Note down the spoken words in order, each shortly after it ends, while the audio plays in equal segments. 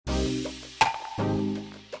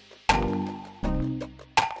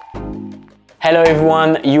Hello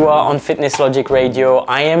everyone, you are on Fitness Logic Radio.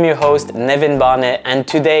 I am your host, Nevin Barnett, and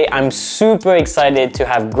today I'm super excited to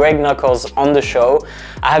have Greg Nuckols on the show.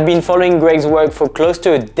 I have been following Greg's work for close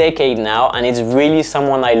to a decade now, and it's really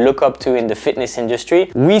someone I look up to in the fitness industry.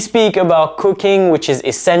 We speak about cooking, which is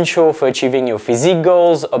essential for achieving your physique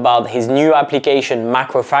goals, about his new application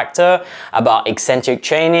Macrofactor, about eccentric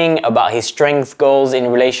training, about his strength goals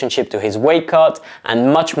in relationship to his weight cut,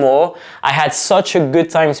 and much more. I had such a good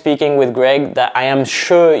time speaking with Greg that I am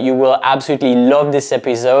sure you will absolutely love this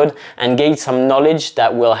episode and gain some knowledge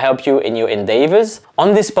that will help you in your endeavors.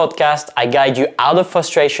 On this podcast, I guide you out of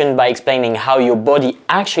frustration by explaining how your body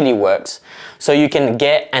actually works so you can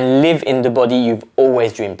get and live in the body you've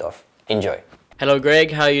always dreamed of. Enjoy. Hello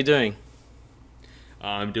Greg, how are you doing?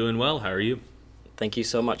 I'm doing well, how are you? Thank you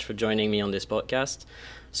so much for joining me on this podcast.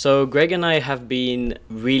 So Greg and I have been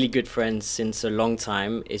really good friends since a long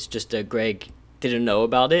time. It's just that Greg didn't know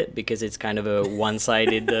about it because it's kind of a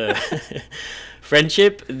one-sided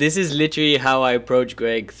friendship. This is literally how I approached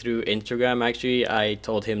Greg through Instagram. Actually, I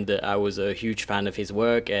told him that I was a huge fan of his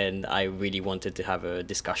work and I really wanted to have a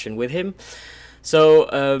discussion with him. So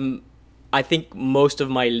I think most of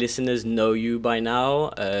my listeners know you by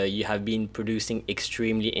now. You have been producing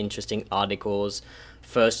extremely interesting articles,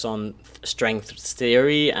 first on strength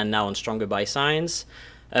theory and now on Stronger by Science.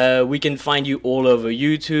 We can find you all over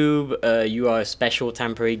YouTube. You are a special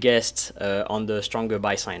temporary guest on the Stronger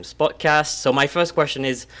by Science podcast. So my first question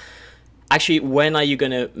is, actually, when are you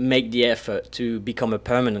going to make the effort to become a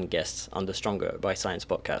permanent guest on the Stronger by Science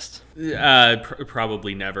podcast?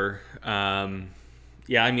 Probably never.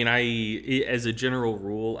 Yeah, I mean, as a general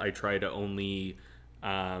rule, I try to only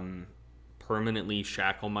permanently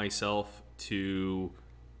shackle myself to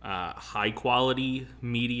high quality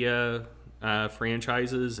media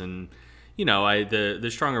franchises, and the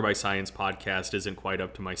Stronger by Science podcast isn't quite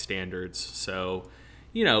up to my standards, so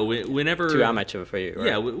whenever too amateur for you, right?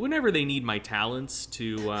 Yeah, whenever they need my talents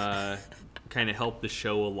to kind of help the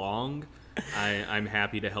show along, I'm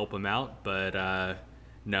happy to help them out, but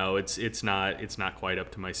no, it's not quite up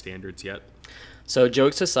to my standards yet. So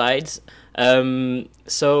jokes aside,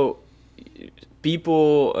 so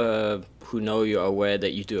people who know you are aware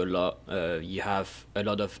that you do a lot. You have a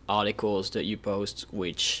lot of articles that you post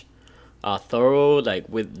which are thorough, like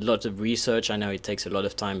with lots of research. I know it takes a lot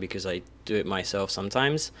of time because I do it myself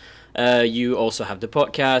sometimes. You also have the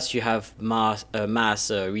podcast. You have mass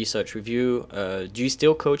research review. Do you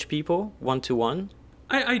still coach people one-to-one?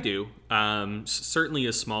 I do. Certainly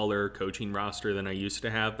a smaller coaching roster than I used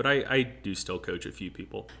to have, but I do still coach a few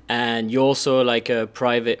people. And you're also like a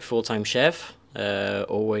private full-time chef.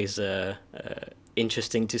 Always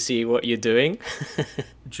interesting to see what you're doing.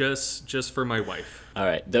 just for my wife. All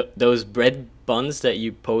right. Those bread buns that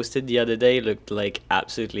you posted the other day looked like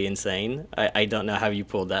absolutely insane. I don't know how you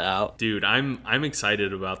pulled that out. Dude, I'm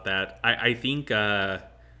excited about that. I think I'm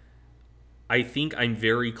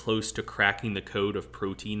very close to cracking the code of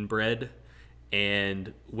protein bread,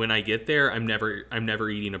 and when I get there, I'm never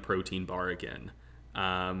eating a protein bar again.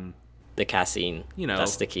 The casein,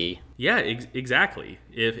 that's the key. Yeah, exactly.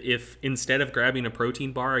 If instead of grabbing a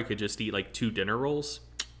protein bar, I could just eat like 2 dinner rolls,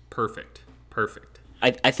 perfect.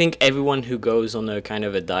 I think everyone who goes on a kind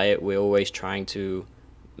of a diet, we're always trying to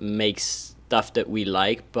make stuff that we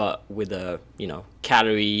like, but with a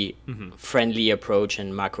calorie friendly approach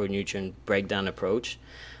and macronutrient breakdown approach.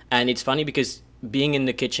 And it's funny because being in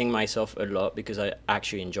the kitchen myself a lot, because I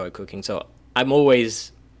actually enjoy cooking, so I'm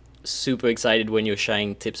always super excited when you're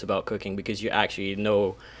sharing tips about cooking because you actually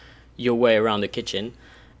know your way around the kitchen.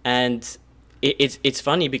 And it's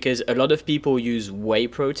funny because a lot of people use whey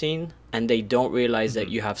protein and they don't realize that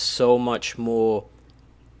you have so much more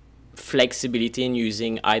flexibility in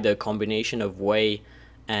using either a combination of whey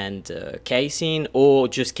and casein, or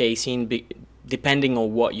just casein, depending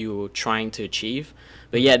on what you're trying to achieve.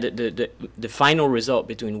 But yeah, the final result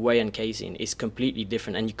between whey and casein is completely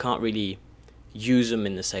different, and you can't really use them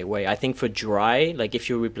in the same way. I think for dry, like if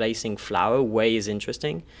you're replacing flour, whey is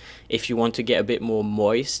interesting. If you want to get a bit more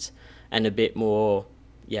moist and a bit more,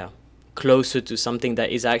 closer to something that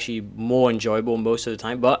is actually more enjoyable most of the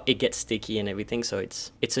time, but it gets sticky and everything, so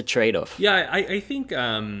it's a trade-off. Yeah, I think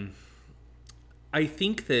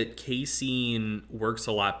that casein works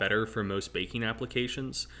a lot better for most baking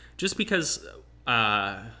applications, just because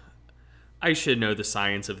I should know the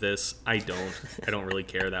science of this. I don't really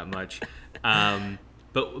care that much.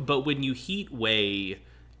 But when you heat whey,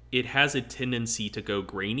 it has a tendency to go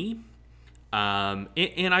grainy.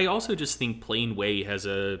 And I also just think plain whey has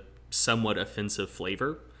a somewhat offensive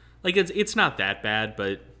flavor. Like it's not that bad,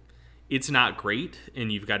 but it's not great,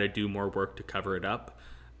 and you've got to do more work to cover it up.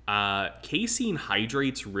 Casein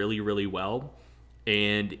hydrates really, really well,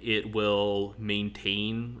 and it will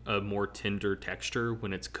maintain a more tender texture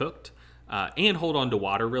when it's cooked, and hold on to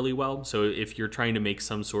water really well. So if you're trying to make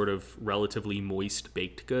some sort of relatively moist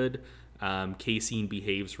baked good, casein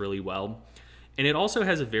behaves really well. And it also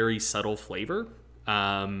has a very subtle flavor.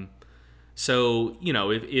 So,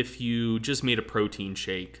 if you just made a protein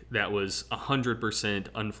shake that was 100%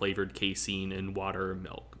 unflavored casein and water or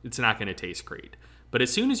milk, it's not going to taste great. But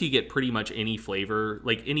as soon as you get pretty much any flavor,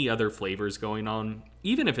 like any other flavors going on,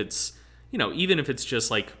 even if it's just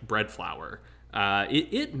like bread flour,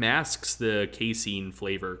 it masks the casein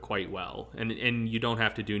flavor quite well. And you don't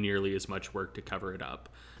have to do nearly as much work to cover it up.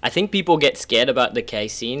 I think people get scared about the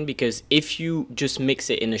casein because if you just mix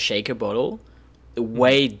it in a shaker bottle, the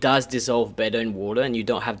whey does dissolve better in water, and you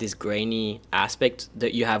don't have this grainy aspect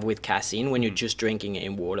that you have with casein when you're just drinking it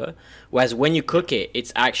in water. Whereas when you cook it,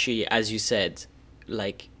 it's actually, as you said,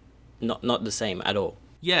 like not the same at all.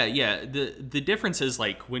 Yeah. The difference is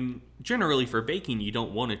like when generally for baking, you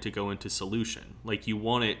don't want it to go into solution. Like you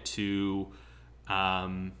want it to,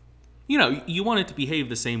 you want it to behave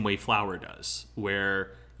the same way flour does,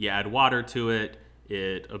 where you add water to it.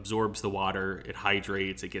 It absorbs the water, it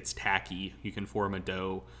hydrates, it gets tacky. You can form a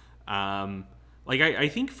dough. I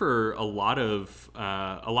think for a lot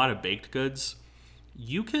of baked goods,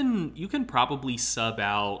 you can probably sub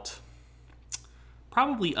out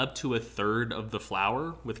probably up to a third of the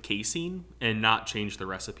flour with casein and not change the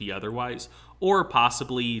recipe otherwise, or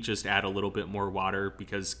possibly just add a little bit more water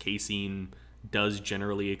because casein does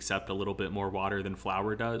generally accept a little bit more water than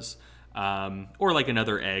flour does. Or like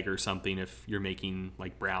another egg or something if you're making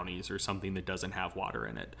like brownies or something that doesn't have water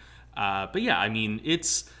in it. But yeah, I mean,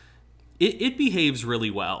 it behaves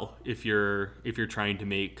really well if you're trying to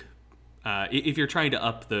make if you're trying to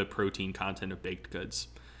up the protein content of baked goods.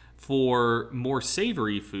 For more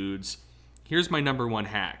savory foods, here's my number one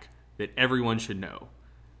hack that everyone should know: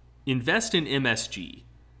 invest in MSG.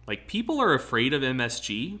 Like, people are afraid of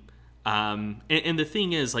MSG. And the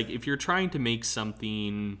thing is, like, if you're trying to make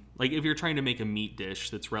something, like if you're trying to make a meat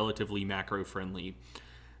dish that's relatively macro friendly,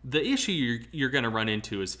 the issue you're going to run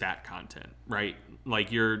into is fat content, right?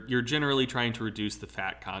 Like you're generally trying to reduce the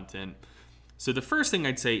fat content. So the first thing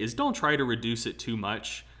I'd say is don't try to reduce it too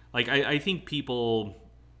much. Like I think people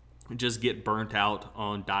just get burnt out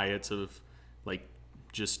on diets of like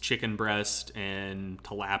just chicken breast and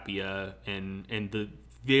tilapia and the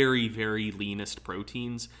very, very leanest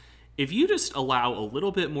proteins. If you just allow a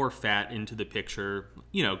little bit more fat into the picture,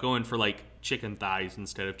 going for like chicken thighs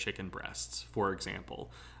instead of chicken breasts, for example,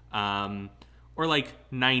 or like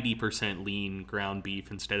 90% lean ground beef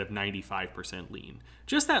instead of 95% lean,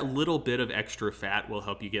 just that little bit of extra fat will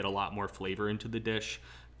help you get a lot more flavor into the dish.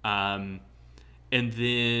 And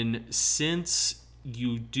then since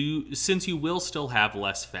you will still have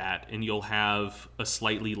less fat and you'll have a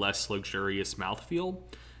slightly less luxurious mouthfeel,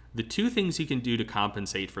 the two things you can do to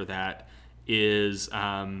compensate for that is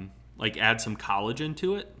like add some collagen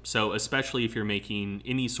to it. So especially if you're making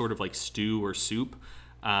any sort of like stew or soup,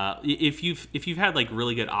 if you've had like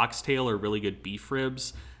really good oxtail or really good beef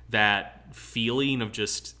ribs, that feeling of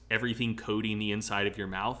just everything coating the inside of your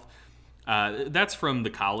mouth, that's from the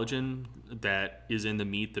collagen that is in the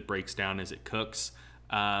meat that breaks down as it cooks.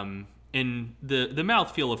 And the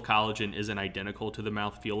mouthfeel of collagen isn't identical to the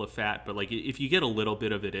mouthfeel of fat, but like if you get a little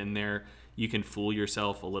bit of it in there, you can fool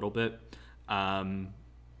yourself a little bit. And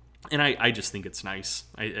I just think it's nice.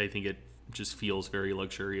 I think it just feels very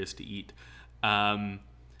luxurious to eat.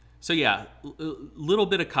 So yeah, a little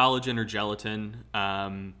bit of collagen or gelatin,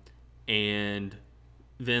 and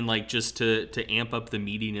then like just to amp up the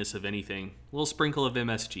meatiness of anything, a little sprinkle of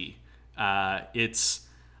MSG.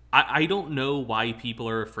 I don't know why people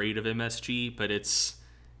are afraid of MSG, but it's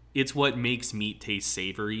what makes meat taste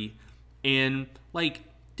savory. And like,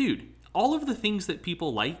 dude, all of the things that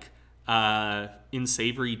people like in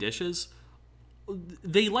savory dishes,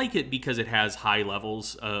 they like it because it has high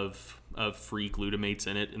levels of free glutamates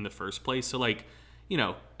in it in the first place. So like,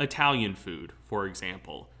 Italian food, for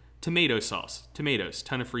example, tomato sauce, tomatoes,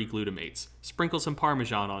 ton of free glutamates. Sprinkle some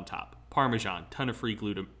Parmesan on top. Parmesan, ton of free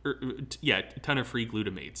glutamates.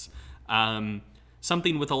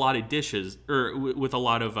 Something with a lot of dishes, or with a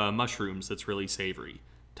lot of mushrooms that's really savory.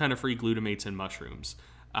 Ton of free glutamates and mushrooms.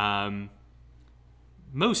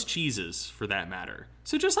 Most cheeses, for that matter.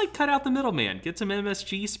 So just like cut out the middleman. Get some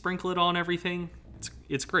MSG, sprinkle it on everything.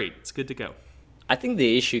 It's great. It's good to go. I think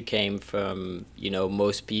the issue came from,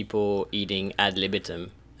 most people eating ad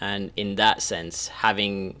libitum. And in that sense,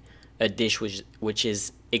 having a dish which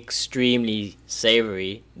is extremely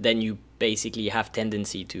savory, then you basically have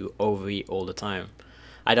tendency to overeat all the time.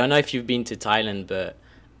 I don't know if you've been to Thailand, but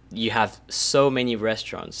you have so many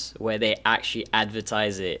restaurants where they actually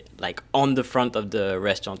advertise it like on the front of the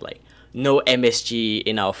restaurant, like no MSG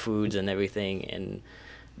in our foods and everything, and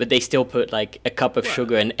but they still put like a cup of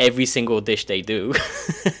sugar in every single dish they do.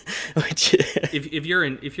 Which if you're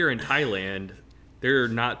in Thailand, they're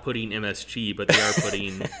not putting MSG, but they are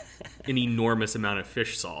putting an enormous amount of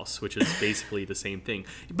fish sauce, which is basically the same thing.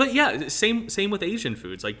 But yeah, same with Asian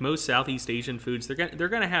foods. Like most Southeast Asian foods, they're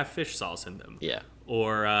gonna have fish sauce in them. yeah,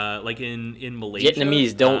 Or like in Malaysia,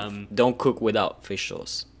 Vietnamese don't cook without fish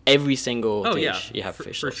sauce. Every single dish you have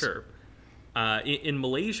fish for sauce. sure. In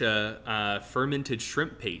Malaysia, fermented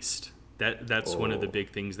shrimp paste. That's one of the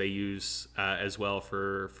big things they use as well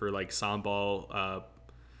for like sambal.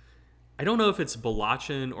 I don't know if it's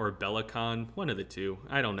belacan or belacan, one of the two.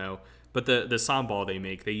 I don't know. But the sambal they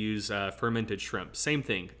make, they use fermented shrimp. Same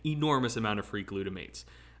thing, enormous amount of free glutamates.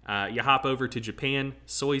 You hop over to Japan,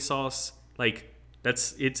 soy sauce, like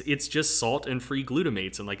it's just salt and free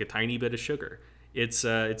glutamates and like a tiny bit of sugar. It's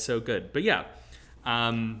so good. But yeah.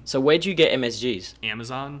 So where do you get MSGs?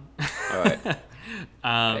 Amazon. All right.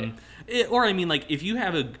 Okay. Or I mean, like if you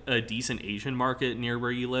have a decent Asian market near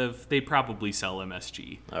where you live, they probably sell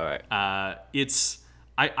MSG. All right.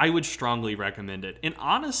 I would strongly recommend it. And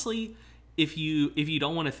honestly, if you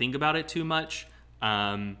don't want to think about it too much,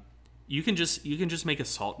 you can just make a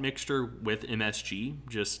salt mixture with MSG.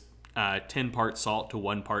 Just 10 parts salt to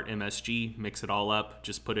 1 part MSG. Mix it all up.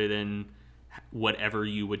 Just put it in whatever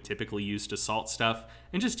you would typically use to salt stuff,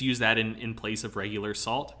 and just use that in place of regular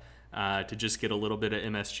salt to just get a little bit of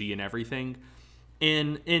MSG in everything.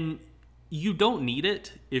 And you don't need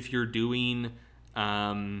it if you're doing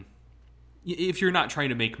if you're not trying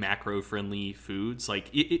to make macro friendly foods.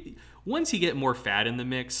 Like once you get more fat in the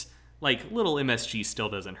mix, like little MSG still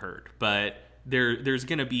doesn't hurt, but there's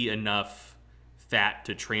going to be enough fat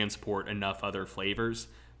to transport enough other flavors.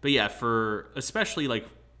 But yeah, for especially like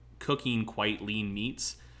cooking quite lean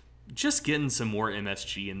meats, just getting some more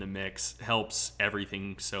MSG in the mix helps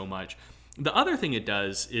everything so much. The other thing it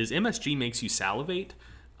does is MSG makes you salivate.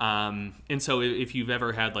 And so if you've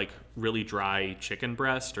ever had like really dry chicken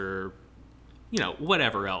breast or,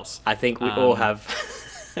 whatever else. I think we all have.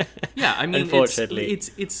 Yeah, I mean, unfortunately.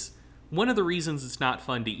 It's one of the reasons it's not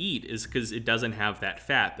fun to eat is because it doesn't have that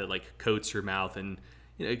fat that like coats your mouth and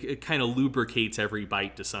it kind of lubricates every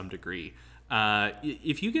bite to some degree.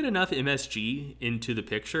 If you get enough MSG into the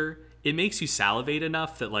picture, it makes you salivate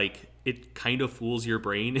enough that like it kind of fools your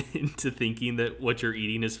brain into thinking that what you're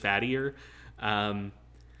eating is fattier.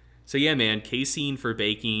 So yeah, man, casein for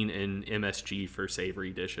baking and MSG for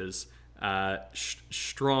savory dishes.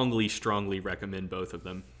 Strongly recommend both of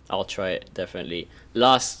them. I'll try it, definitely.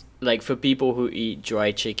 Last, like for people who eat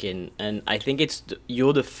dry chicken, and I think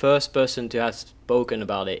you're the first person to have spoken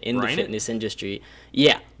about it in the fitness industry.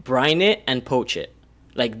 Yeah, brine it and poach it.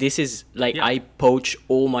 Like this is like I poach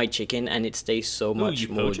all my chicken and it stays so much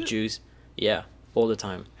more juice. Yeah, all the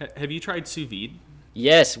time. Have you tried sous vide?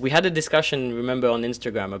 Yes, we had a discussion, remember, on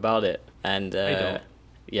Instagram about it, and I don't.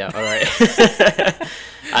 Yeah, all right.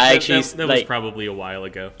 I actually that was probably a while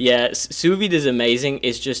ago. Yeah, sous vide is amazing.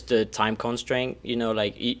 It's just a time constraint,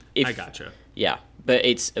 like if I gotcha. Yeah, but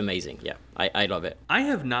it's amazing. Yeah, I love it. I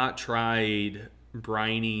have not tried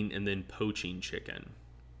brining and then poaching chicken.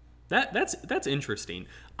 That's interesting.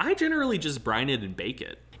 I generally just brine it and bake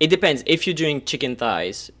it. It depends. If you're doing chicken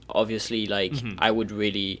thighs, obviously, like I would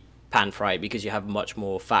really pan fry it because you have much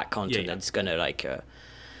more fat content and it's gonna like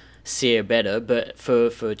sear better. But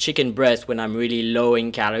for chicken breast, when I'm really low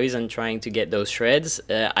in calories and trying to get those shreds,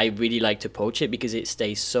 I really like to poach it because it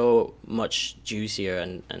stays so much juicier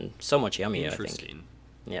and so much yummier. Interesting. I think.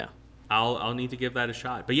 Yeah. I'll need to give that a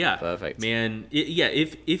shot. But yeah, perfect, man.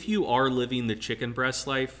 If you are living the chicken breast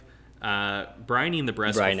life, brining the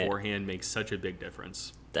breast beforehand makes such a big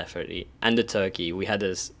difference. Definitely. And the turkey. We had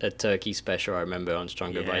a turkey special, I remember, on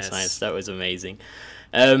Stronger by Science. That was amazing.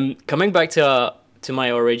 Coming back to my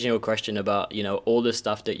original question about, all the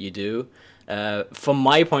stuff that you do, from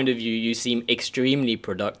my point of view, you seem extremely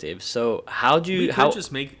productive. So how do you...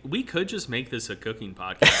 We could just make this a cooking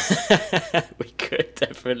podcast. We could,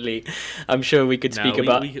 definitely. I'm sure we could speak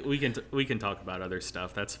about... We can talk about other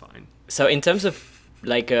stuff. That's fine. So in terms of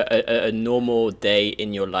like a normal day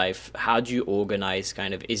in your life, how do you organize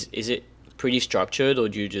kind of... Is it pretty structured, or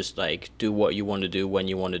do you just like do what you want to do when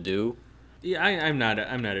you want to do? Yeah, I'm not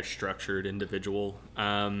a structured individual.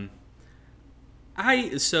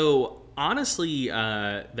 Honestly,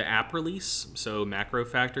 the app release, so Macro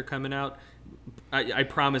Factor coming out, I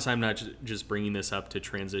promise I'm not just bringing this up to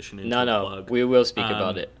transition into No, a no, plug. we will speak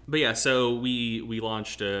about it. But yeah, so we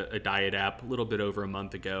launched a diet app a little bit over a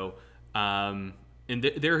month ago. And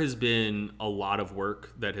there has been a lot of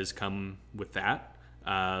work that has come with that.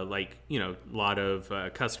 Like, a lot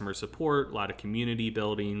of customer support, a lot of community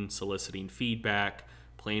building, soliciting feedback,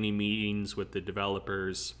 planning meetings with the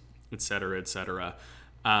developers, et cetera, et cetera.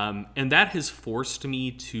 And that has forced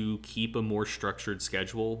me to keep a more structured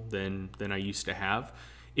schedule than I used to have.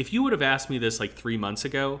 If you would have asked me this like 3 months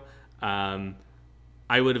ago,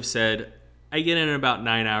 I would have said, I get in about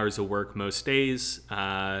 9 hours of work most days.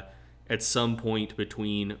 At some point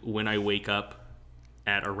between when I wake up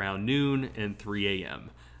at around noon and 3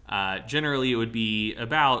 a.m. Generally, it would be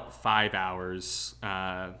about 5 hours,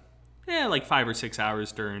 like 5 or 6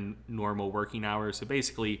 hours during normal working hours. So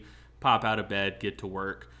basically, pop out of bed, get to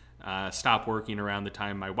work, stop working around the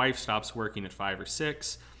time my wife stops working at 5 or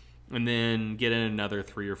 6, and then get in another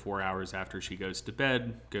 3 or 4 hours after she goes to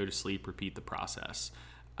bed, go to sleep, repeat the process.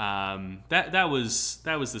 That was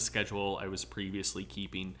the schedule I was previously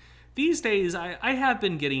keeping. These days, I have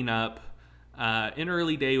been getting up. An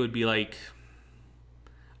early day would be like,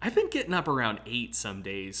 I've been getting up around 8 some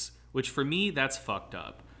days, which for me, that's fucked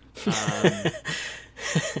up.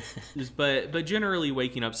 But generally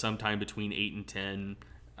waking up sometime between 8 and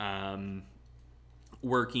 10,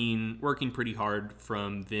 working pretty hard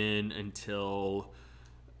from then until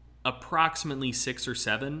approximately 6 or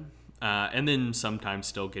 7, and then sometimes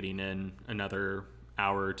still getting in another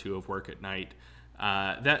hour or two of work at night.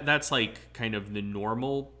 That's like kind of the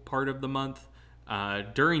normal part of the month.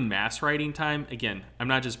 During mass writing time, again, I'm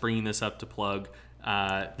not just bringing this up to plug.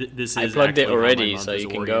 This is I plugged it already, so you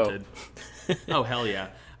can go. Oh, hell yeah.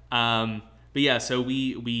 But yeah, so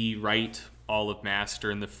we write all of mass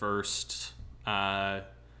during the first like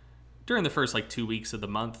 2 weeks of the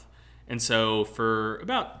month. And so for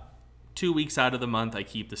about 2 weeks out of the month, I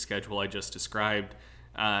keep the schedule I just described.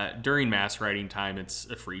 During mass writing time, it's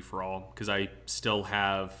a free-for-all because I still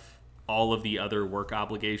have all of the other work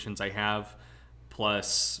obligations I have.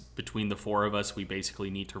 Plus, between the 4 of us, we basically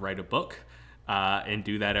need to write a book and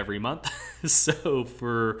do that every month. So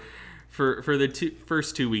for the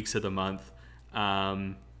first 2 weeks of the month,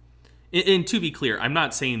 and to be clear, I'm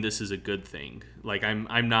not saying this is a good thing. Like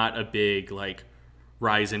I'm not a big like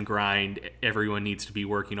rise and grind, everyone needs to be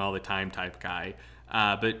working all the time type guy.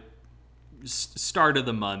 But start of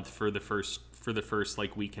the month for the first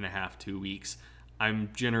like week and a half, 2 weeks, I'm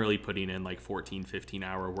generally putting in like 14, 15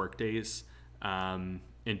 hour work days, and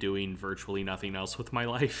doing virtually nothing else with my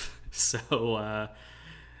life. So,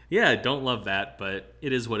 yeah, don't love that, but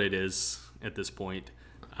it is what it is at this point.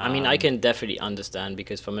 I mean, I can definitely understand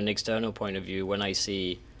because from an external point of view, when I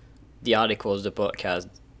see the articles, the podcast,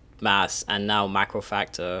 mass, and now Macro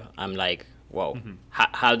Factor, I'm like, whoa,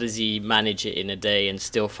 how does he manage it in a day and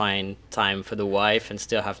still find time for the wife and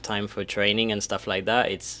still have time for training and stuff like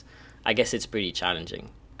that? I guess it's pretty challenging.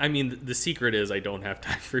 I mean, the secret is I don't have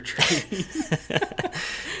time for training.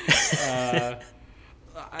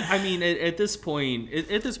 I mean, at this point,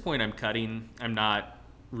 I'm cutting. I'm not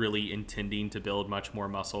really intending to build much more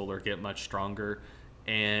muscle or get much stronger,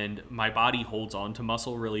 and my body holds on to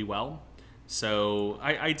muscle really well. So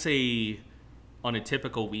I'd say on a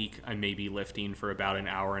typical week, I may be lifting for about an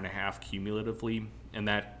hour and a half cumulatively, and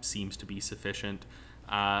that seems to be sufficient.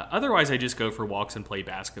 Otherwise, I just go for walks and play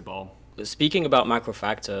basketball. Speaking about Macro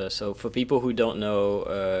Factor, so for people who don't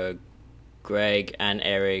know, Greg and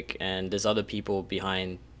Eric, and there's other people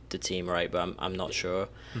behind the team, right? But I'm not sure.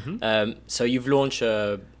 So you've launched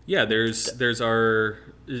a... Yeah, there's our...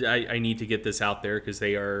 I need to get this out there because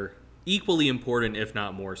they are equally important, if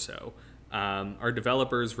not more so. Our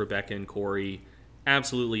developers, Rebecca and Corey,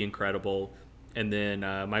 absolutely incredible. And then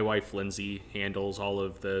my wife, Lindsay, handles all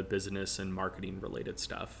of the business and marketing related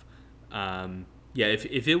stuff. Yeah,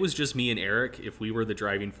 if it was just me and Eric, if we were the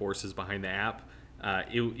driving forces behind the app,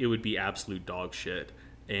 it would be absolute dog shit.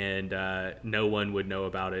 And no one would know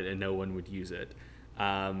about it and no one would use it.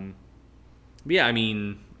 But yeah, I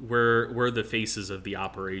mean, we're the faces of the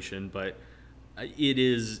operation, but it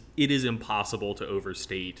is impossible to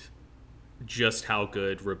overstate just how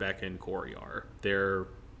good Rebecca and Corey are. They're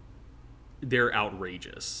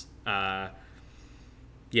outrageous. I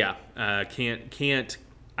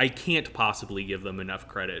can't possibly give them enough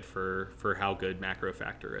credit for how good Macro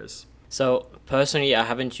Factor is. So personally, I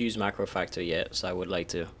haven't used Macro Factor yet, so I would like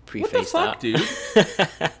to preface what the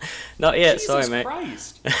fuck, dude? Not yet. Jesus sorry, mate.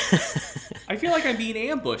 Christ. I feel like I'm being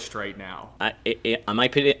ambushed right now. Am I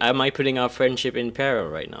putting our friendship in peril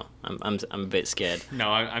right now? I'm a bit scared. No,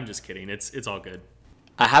 I'm just kidding. It's all good.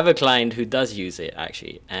 I have a client who does use it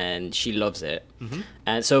actually, and she loves it. Mm-hmm.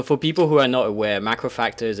 And so for people who are not aware,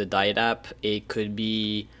 MacroFactor is a diet app. It could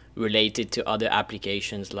be related to other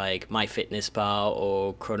applications like MyFitnessPal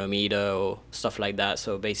or Chronometer or stuff like that.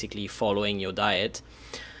 So basically following your diet.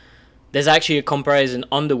 There's actually a comparison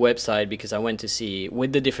on the website because I went to see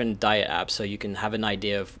with the different diet apps, so you can have an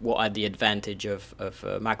idea of what are the advantage of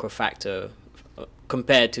MacroFactor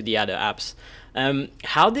compared to the other apps.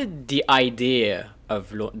 How did the idea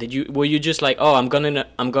of were you just like, oh, I'm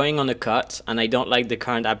going on a cut and I don't like the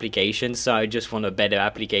current application, so I just want a better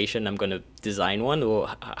application, I'm gonna design one, or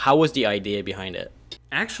how was the idea behind it?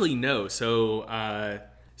 Actually, no. So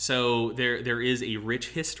there is a rich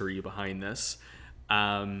history behind this.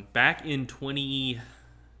 Back in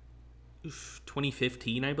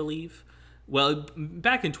 2015, I believe. Well,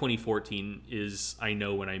 back in 2014 is, I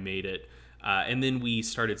know, when I made it. And then we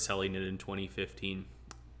started selling it in 2015.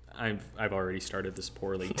 I've already started this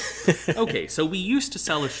poorly. Okay, so we used to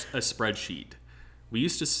sell a spreadsheet. We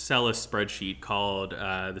used to sell a spreadsheet called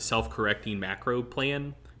the Self-Correcting Macro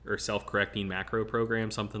Plan, or Self-Correcting Macro Program,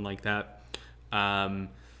 something like that.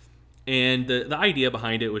 And the idea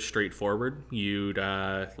behind it was straightforward. You'd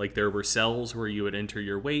there were cells where you would enter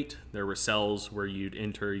your weight. There were cells where you'd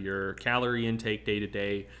enter your calorie intake day to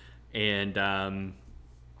day, and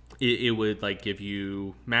it would give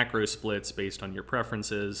you macro splits based on your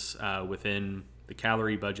preferences within the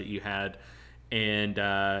calorie budget you had. And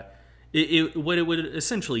what it would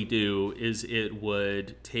essentially do is it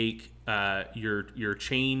would take your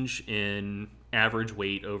change in average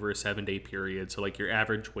weight over a 7-day period. So your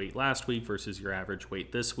average weight last week versus your average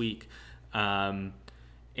weight this week, and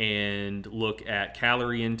look at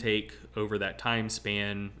calorie intake over that time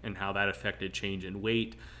span and how that affected change in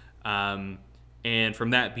weight. And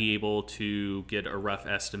from that, be able to get a rough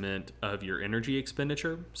estimate of your energy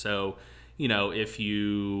expenditure. So, if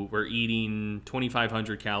you were eating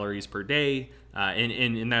 2,500 calories per day, and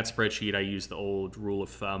in that spreadsheet, I use the old rule of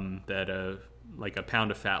thumb that a pound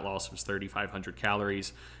of fat loss was 3,500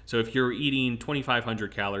 calories. So if you're eating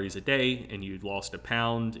 2,500 calories a day and you'd lost a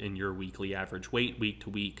pound in your weekly average weight week to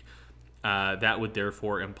week, that would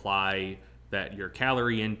therefore imply that your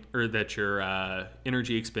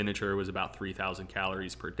energy expenditure was about 3,000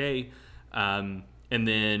 calories per day. And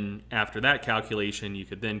then after that calculation, you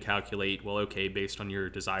could then calculate, well, okay, based on your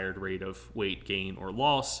desired rate of weight gain or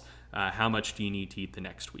loss, how much do you need to eat the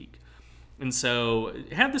next week? And so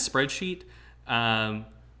have the spreadsheet.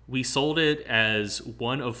 We sold it as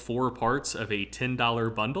one of 4 parts of a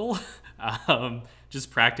 $10 bundle,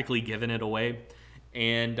 just practically giving it away.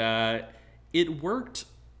 And it worked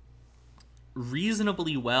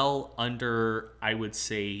reasonably well under, I would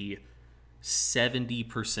say,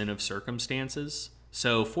 70% of circumstances.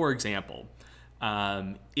 So, for example,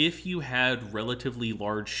 if you had relatively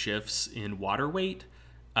large shifts in water weight,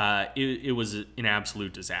 it was an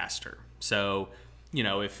absolute disaster. So,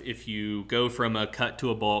 if you go from a cut to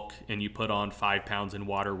a bulk and you put on 5 pounds in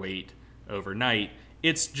water weight overnight,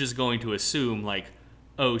 it's just going to assume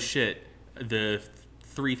oh shit, the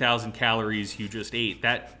 3,000 calories you just ate,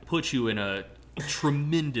 that puts you in a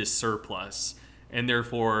tremendous surplus, and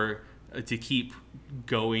therefore to keep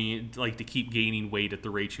going, to keep gaining weight at the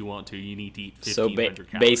rate you want to, you need to eat 1,500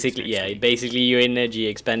 calories. Basically your energy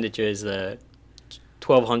expenditure is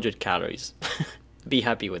 1,200 calories. Be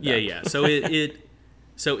happy with that. Yeah. So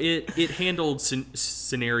it handled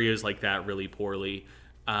scenarios like that really poorly.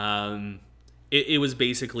 It was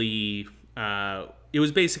basically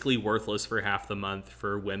worthless for half the month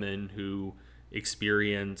for women who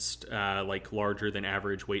experienced larger than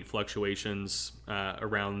average weight fluctuations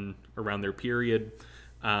around their period.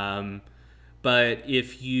 But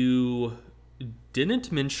if you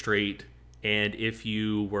didn't menstruate, and if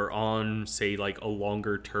you were on, say, a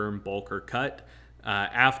longer term bulk or cut,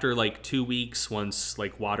 after 2 weeks, once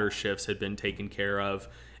water shifts had been taken care of,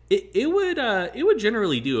 it would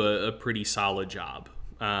generally do a pretty solid job.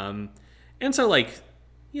 And so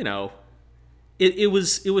it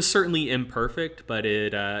was certainly imperfect, but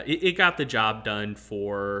it got the job done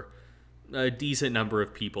for a decent number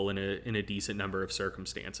of people in a decent number of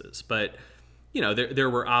circumstances. But there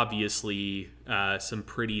were obviously some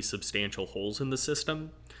pretty substantial holes in the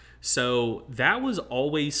system. So that was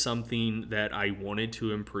always something that I wanted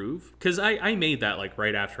to improve, because I made that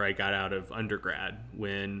right after I got out of undergrad,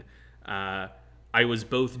 when I was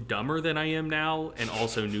both dumber than I am now and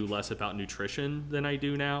also knew less about nutrition than I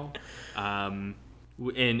do now. And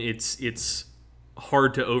it's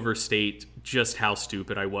hard to overstate just how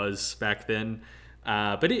stupid I was back then.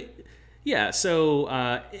 So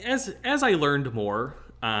as I learned more,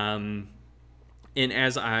 and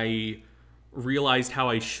as I realized how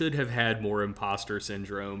I should have had more imposter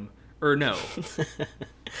syndrome. Or no,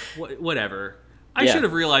 whatever. I Yeah. should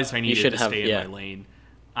have realized I needed to stay in yeah. my lane.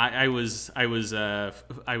 I was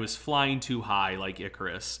flying too high like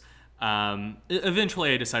Icarus.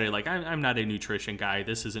 Eventually, I decided like I'm not a nutrition guy.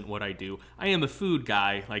 This isn't what I do. I am a food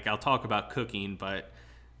guy. Like I'll talk about cooking, but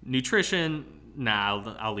nutrition,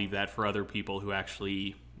 nah. I'll leave that for other people who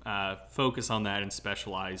actually focus on that and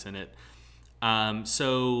specialize in it.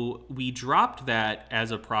 So we dropped that as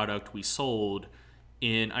a product we sold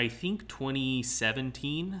in I think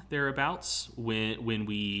 2017 thereabouts when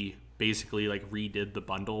we basically like redid the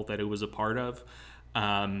bundle that it was a part of.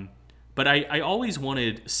 But I always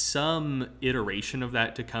wanted some iteration of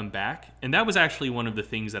that to come back, and that was actually one of the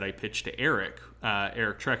things that I pitched to Eric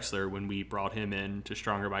Trexler when we brought him in to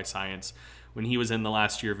Stronger by Science when he was in the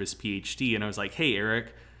last year of his PhD, and I was like, hey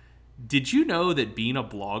Eric, did you know that being a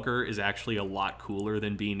blogger is actually a lot cooler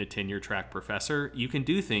than being a tenure track professor? You can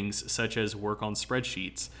do things such as work on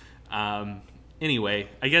spreadsheets. Anyway,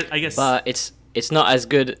 I guess. But it's not as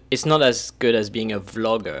good. It's not as good as being a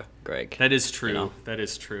vlogger, Greg. That is true. You know? That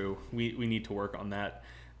is true. We need to work on that.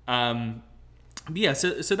 But yeah,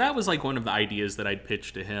 so that was like one of the ideas that I'd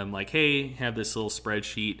pitched to him. Like, hey, have this little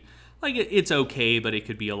spreadsheet. Like it's okay, but it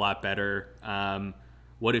could be a lot better.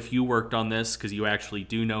 What if you worked on this because you actually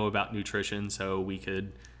do know about nutrition, so we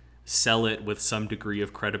could sell it with some degree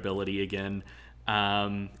of credibility again.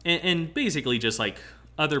 And basically just like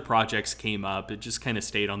other projects came up. It just kind of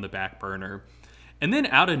stayed on the back burner. And then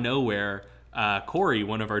out of nowhere, Corey,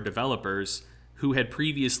 one of our developers, who had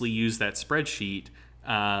previously used that spreadsheet,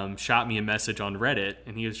 shot me a message on Reddit,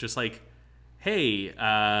 and he was just like, hey,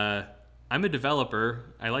 I'm a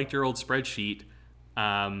developer. I liked your old spreadsheet.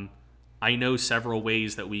 I know several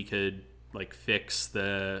ways that we could like fix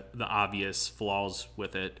the obvious flaws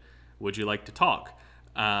with it. Would you like to talk?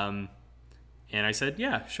 And I said,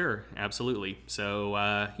 yeah, sure, absolutely. So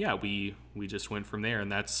yeah, we just went from there,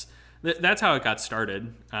 and that's how it got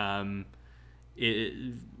started.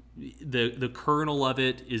 The kernel of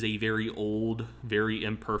it is a very old, very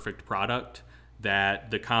imperfect product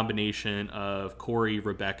that the combination of Corey,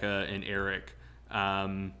 Rebecca, and Eric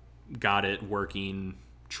got it working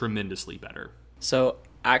tremendously better. So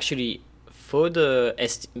actually,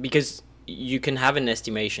 because you can have an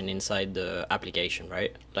estimation inside the application,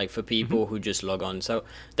 right? Like for people who just log on. So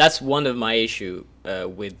that's one of my issue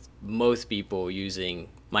with most people using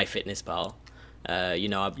MyFitnessPal.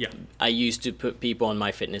 I used to put people on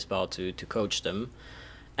MyFitnessPal to coach them,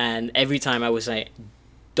 and every time I was like,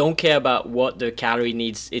 don't care about what the calorie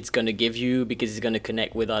needs it's going to give you because it's going to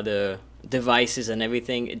connect with other devices and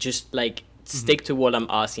everything. Just like stick to what I'm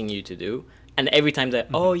asking you to do. And every time that,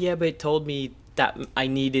 oh yeah, but it told me that I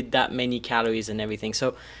needed that many calories and everything.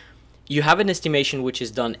 So you have an estimation which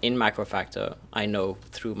is done in MacroFactor, I know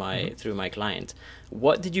through my client.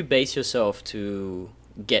 What did you base yourself to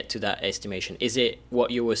get to that estimation? Is it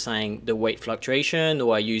what you were saying, the weight fluctuation,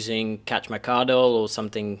 or using Catch My Cardle or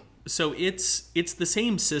something? So it's the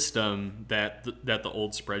same system that the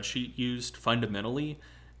old spreadsheet used fundamentally.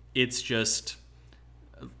 It's just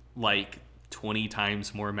like 20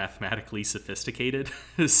 times more mathematically sophisticated.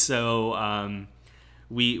 So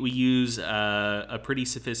we use a pretty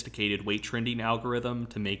sophisticated weight trending algorithm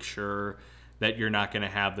to make sure that you're not going to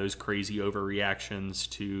have those crazy overreactions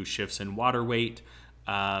to shifts in water weight.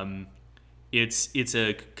 It's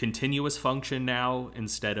a continuous function now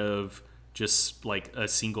instead of just like a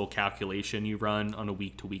single calculation you run on a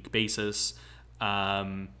week-to-week basis.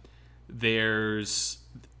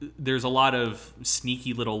 There's a lot of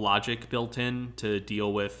sneaky little logic built in to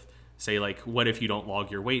deal with, say, like, what if you don't log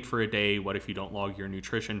your weight for a day? What if you don't log your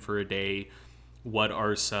nutrition for a day? What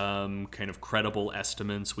are some kind of credible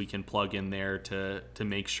estimates we can plug in there to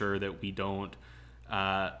make sure that we don't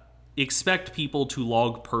expect people to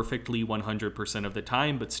log perfectly 100% of the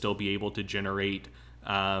time, but still be able to generate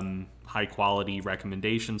high quality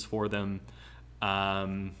recommendations for them.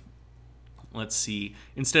 Let's see,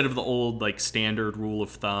 instead of the old like standard rule of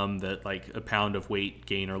thumb that like a pound of weight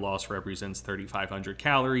gain or loss represents 3,500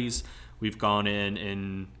 calories, we've gone in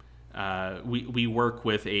and we work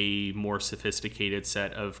with a more sophisticated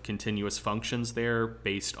set of continuous functions there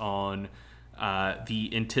based on the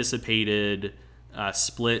anticipated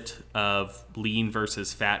split of lean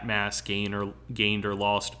versus fat mass gained or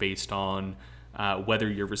lost based on whether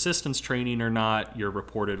you're resistance training or not, your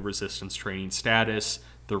reported resistance training status,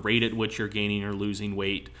 the rate at which you're gaining or losing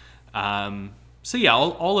weight. So yeah,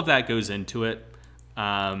 all of that goes into it.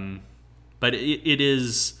 But it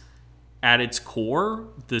is at its core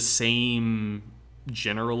the same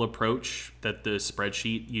general approach that the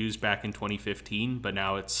spreadsheet used back in 2015, but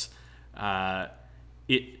now it's I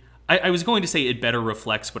was going to say it better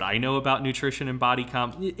reflects what I know about nutrition and body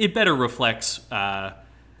comp. It better reflects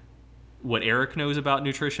what Eric knows about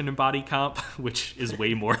nutrition and body comp, which is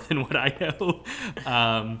way more than what I know.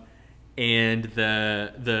 And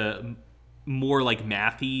the more like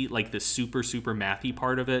mathy, like the super mathy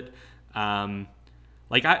part of it.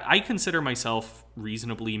 Like I consider myself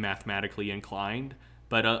reasonably mathematically inclined,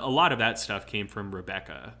 but a lot of that stuff came from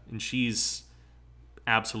Rebecca, and she's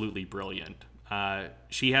absolutely brilliant.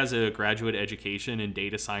 She has a graduate education in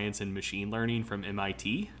data science and machine learning from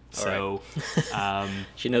MIT. So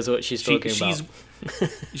she knows what she's talking about.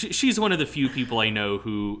 She's one of the few people I know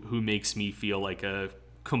who makes me feel like a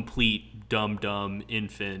complete dumb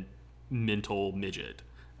infant mental midget.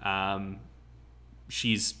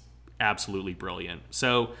 She's absolutely brilliant.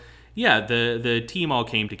 So yeah, the team all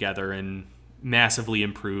came together and massively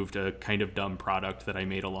improved a kind of dumb product that I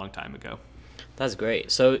made a long time ago. That's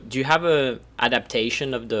great. So do you have a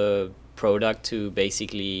adaptation of the product to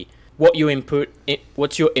basically what's your input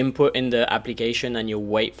in the application and your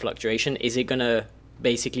weight fluctuation? Is it gonna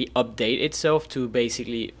basically update itself to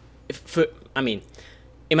basically,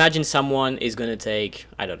 imagine someone is gonna take,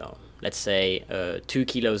 I don't know, let's say 2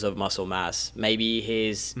 kilos of muscle mass. Maybe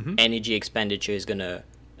his energy expenditure is gonna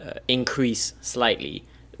increase slightly.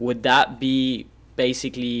 Would that be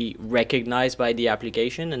basically recognized by the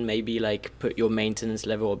application and maybe like put your maintenance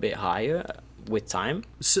level a bit higher with time?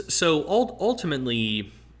 So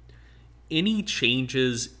ultimately, any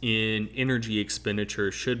changes in energy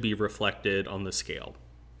expenditure should be reflected on the scale.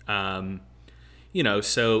 So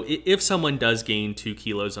if someone does gain 2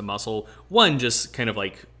 kilos of muscle, one, just kind of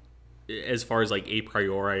like, as far as like a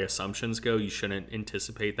priori assumptions go, you shouldn't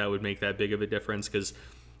anticipate that would make that big of a difference, because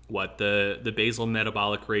the basal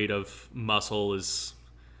metabolic rate of muscle is,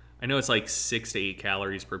 I know it's like 6 to 8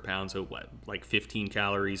 calories per pound, so like 15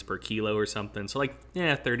 calories per kilo or something. So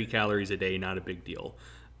 30 calories a day, not a big deal.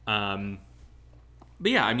 But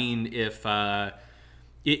yeah, I mean,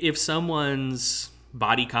 if someone's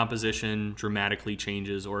body composition dramatically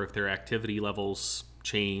changes, or if their activity levels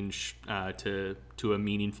change to a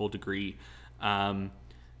meaningful degree,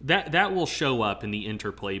 that will show up in the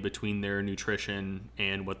interplay between their nutrition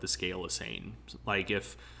and what the scale is saying. Like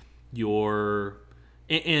if the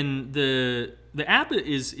app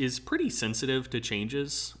is pretty sensitive to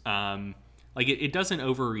changes. It doesn't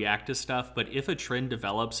overreact to stuff, but if a trend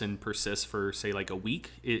develops and persists for say like a week,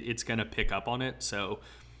 it's going to pick up on it. So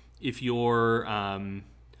if you're,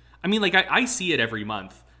 I see it every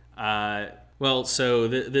month.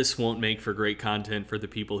 This won't make for great content for the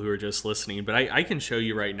people who are just listening, but I can show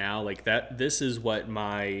you right now, like that. This is what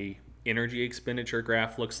my energy expenditure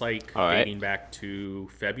graph looks like dating back to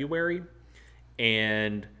February.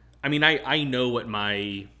 And I know what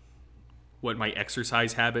my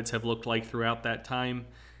exercise habits have looked like throughout that time,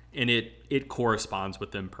 and it corresponds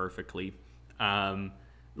with them perfectly.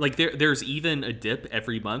 There's even a dip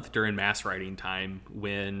every month during mass riding time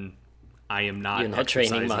when I am not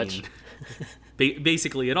training much.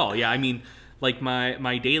 Basically at all. Yeah,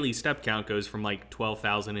 my daily step count goes from like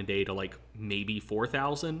 12,000 a day to like maybe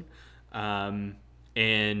 4,000.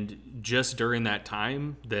 And just during that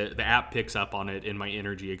time, the app picks up on it, and my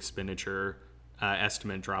energy expenditure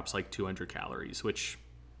estimate drops like 200 calories, which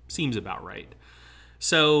seems about right.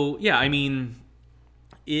 So yeah,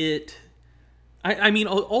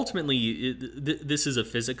 ultimately, this is a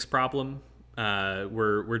physics problem.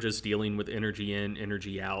 We're just dealing with energy in,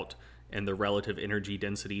 energy out, and the relative energy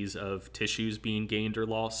densities of tissues being gained or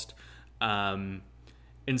lost. And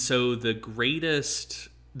so the greatest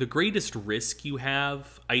risk you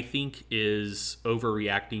have, I think, is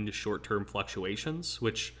overreacting to short-term fluctuations,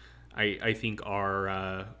 which I think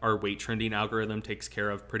our weight trending algorithm takes care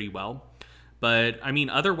of pretty well. But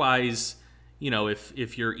otherwise,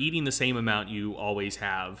 if you're eating the same amount you always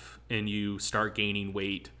have and you start gaining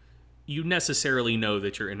weight, you necessarily know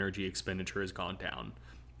that your energy expenditure has gone down.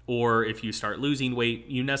 Or if you start losing weight,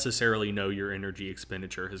 you necessarily know your energy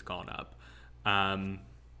expenditure has gone up.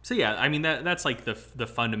 So yeah, that's like the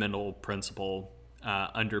fundamental principle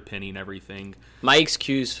underpinning everything. My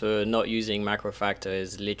excuse for not using MacroFactor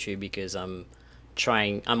is literally because I'm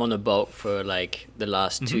on a bulk for like the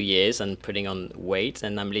last 2 years and putting on weight,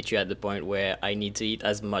 and I'm literally at the point where I need to eat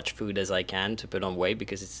as much food as I can to put on weight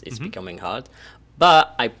because it's becoming hard.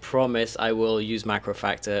 But I promise I will use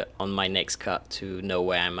MacroFactor on my next cut to know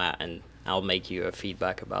where I'm at, and I'll make you a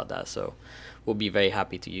feedback about that. So we'll be very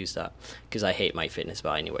happy to use that because I hate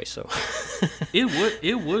MyFitnessPal anyway. So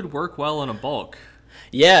it would work well in a bulk.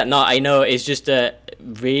 Yeah, no, I know. It's just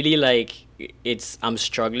really like I'm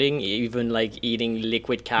struggling, even like eating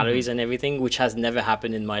liquid calories and everything, which has never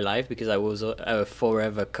happened in my life because I was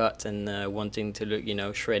forever cut and wanting to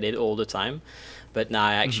look, shredded all the time. But now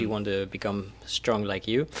I actually want to become strong like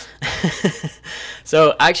you.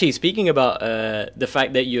 So actually, speaking about the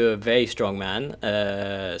fact that you're a very strong man,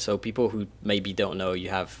 so people who maybe don't know, you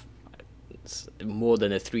have more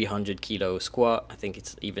than a 300 kilo squat. I think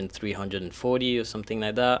it's even 340 or something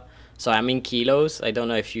like that. So I'm in kilos. I don't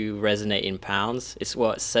know if you resonate in pounds. It's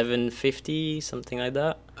what, 750, something like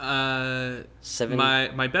that? Seven.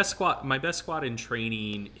 My best squat in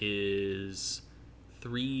training is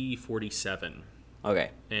 347.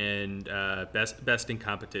 Okay. And best in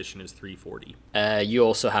competition is 340. You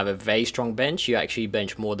also have a very strong bench. You actually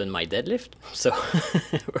bench more than my deadlift. So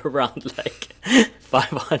around like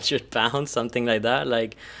 500 pounds, something like that,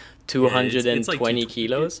 like 220 it's like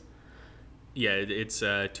kilos. It's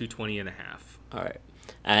 220 and a half. All right.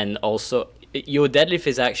 And also, your deadlift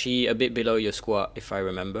is actually a bit below your squat, if I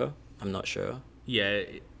remember. I'm not sure. Yeah,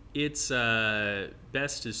 it's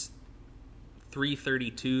best is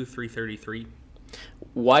 332, 333.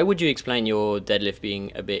 Why would you explain your deadlift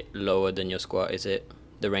being a bit lower than your squat? Is it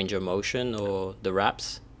the range of motion or the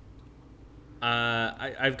reps?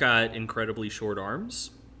 I've got incredibly short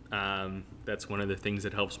arms. That's one of the things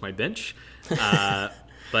that helps my bench.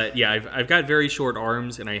 But yeah, I've got very short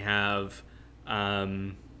arms, and I have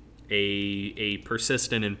a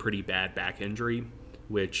persistent and pretty bad back injury,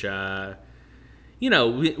 which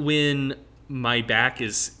when my back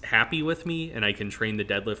is happy with me and I can train the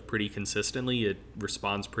deadlift pretty consistently, it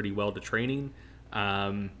responds pretty well to training.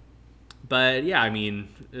 But yeah, I mean,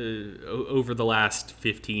 over the last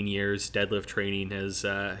 15 years, deadlift training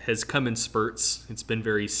has come in spurts. It's been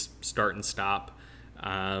very start and stop.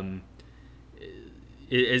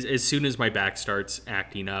 As soon as my back starts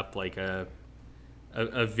acting up, like a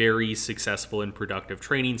very successful and productive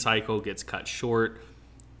training cycle gets cut short,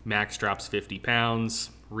 max drops 50 pounds,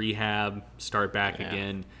 rehab, start back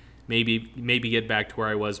again, maybe get back to where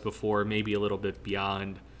I was before, maybe a little bit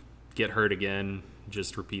beyond, get hurt again,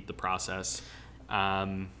 just repeat the process.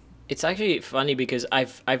 It's actually funny because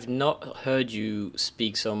I've not heard you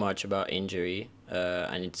speak so much about injury,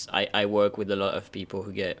 and I work with a lot of people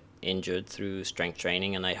who get injured through strength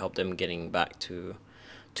training, and I help them getting back to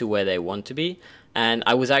where they want to be. And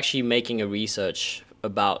I was actually making a research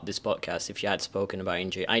about this podcast if you had spoken about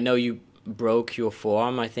injury. I know you broke your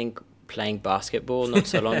forearm, I think, playing basketball not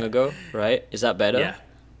so long ago, right? Is that better? Yeah.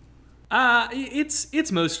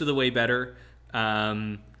 It's most of the way better.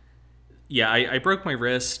 I broke my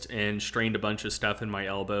wrist and strained a bunch of stuff in my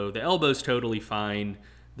elbow. The elbow's totally fine.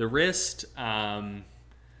 The wrist,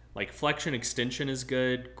 like flexion extension is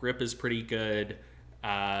good. Grip is pretty good.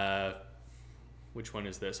 Which one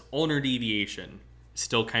is this? Ulnar deviation,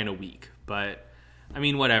 still kind of weak, but I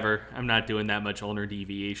mean, whatever. I'm not doing that much ulnar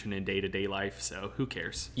deviation in day-to-day life, so who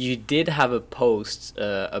cares? You did have a post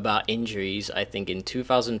about injuries, I think in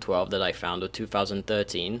 2012 that I found, or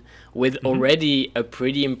 2013, with already a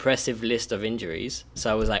pretty impressive list of injuries.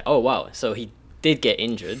 So I was like, oh, wow. So he did get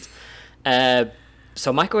injured.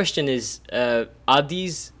 So my question is, are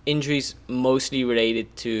these injuries mostly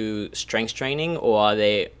related to strength training, or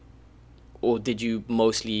did you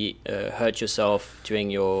mostly hurt yourself during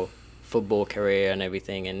your football career and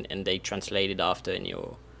everything, and they translated after in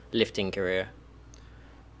your lifting career?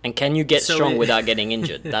 And can you get strong without getting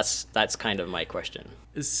injured? That's kind of my question.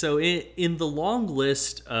 So in the long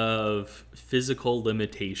list of physical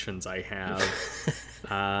limitations I have,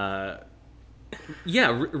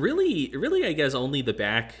 really, I guess only the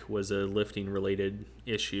back was a lifting related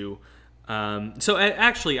issue. So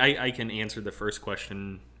I can answer the first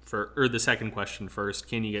question or the second question first.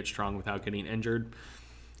 Can you get strong without getting injured?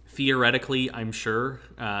 Theoretically, I'm sure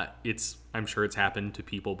it's happened to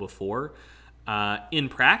people before. In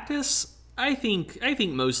practice, I think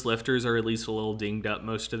most lifters are at least a little dinged up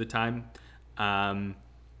most of the time.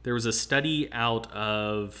 There was a study out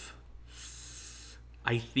of,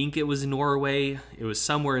 I think it was Norway. It was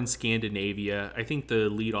somewhere in Scandinavia. I think the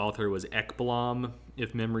lead author was Ekblom,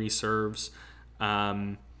 if memory serves.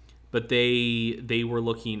 But they were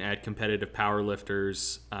looking at competitive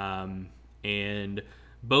powerlifters and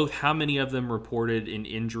both how many of them reported an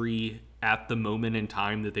injury at the moment in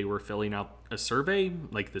time that they were filling out a survey,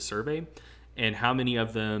 like the survey, and how many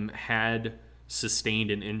of them had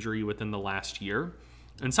sustained an injury within the last year.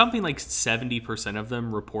 And something like 70% of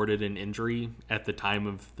them reported an injury at the time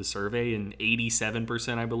of the survey, and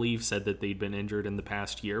 87%, I believe, said that they'd been injured in the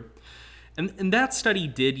past year. And that study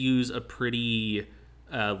did use a pretty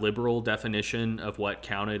liberal definition of what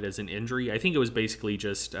counted as an injury. I think it was basically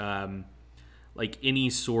just like any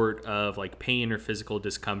sort of like pain or physical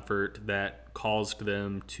discomfort that caused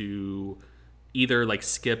them to either like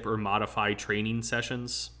skip or modify training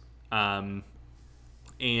sessions. And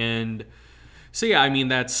so, yeah, I mean,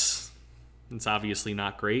 that's obviously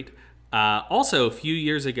not great. Also, a few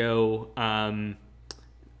years ago,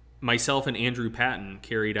 myself and Andrew Patton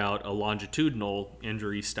carried out a longitudinal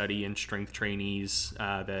injury study in strength trainees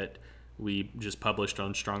that we just published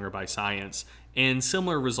on Stronger by Science, and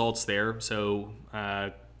similar results there. So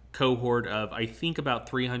cohort of, I think, about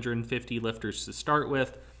 350 lifters to start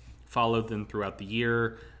with, followed them throughout the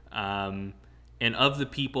year. And of the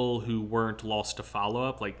people who weren't lost to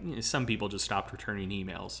follow-up, like some people just stopped returning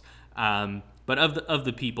emails. But of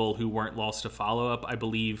the people who weren't lost to follow-up, I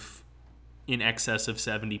believe in excess of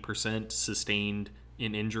 70% sustained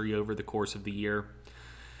an injury over the course of the year.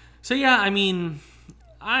 So yeah, I mean,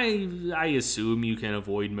 I assume you can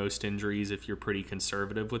avoid most injuries if you're pretty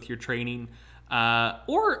conservative with your training.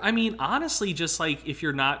 Or, I mean, honestly, just like if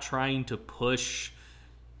you're not trying to push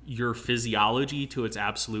your physiology to its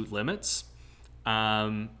absolute limits.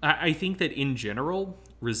 I think that in general,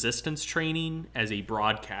 resistance training as a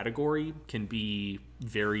broad category can be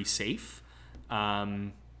very safe.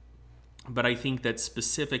 But I think that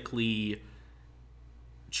specifically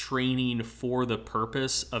training for the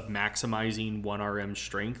purpose of maximizing 1RM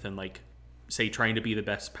strength and, like, say, trying to be the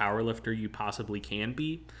best powerlifter you possibly can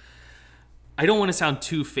be, I don't want to sound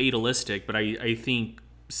too fatalistic, but I think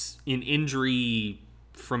an injury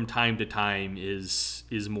from time to time is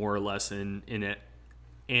more or less an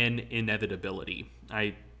inevitability.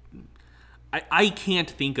 I can't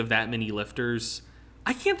think of that many lifters.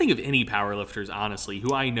 I can't think of any powerlifters, honestly,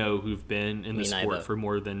 who I know who've been in the sport for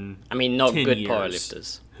more than not 10 good years,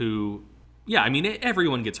 powerlifters. Who, yeah, I mean,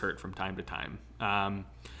 everyone gets hurt from time to time.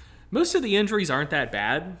 Most of the injuries aren't that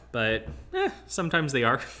bad, but sometimes they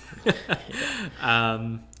are.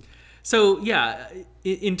 So yeah,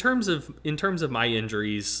 in terms of my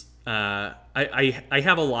injuries, I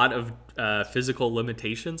have a lot of physical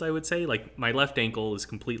limitations. I would say, like, my left ankle is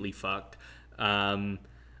completely fucked.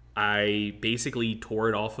 I basically tore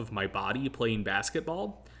it off of my body playing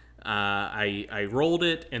basketball. I rolled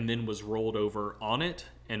it and then was rolled over on it,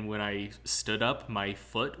 and when I stood up, my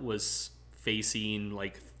foot was facing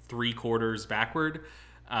like 3/4 backward.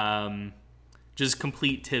 Just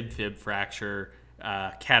complete tib-fib fracture.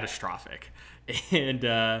 Catastrophic. And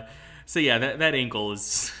so yeah, that ankle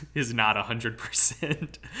is not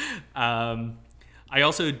 100%. I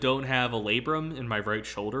also don't have a labrum in my right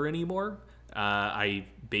shoulder anymore. I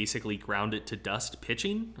basically ground it to dust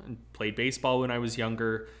pitching. I played baseball when I was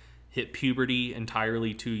younger, hit puberty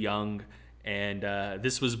entirely too young, and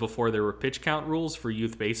this was before there were pitch count rules for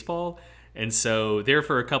youth baseball. And so there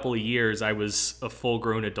for a couple of years, I was a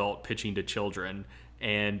full-grown adult pitching to children.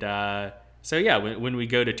 And so yeah, when we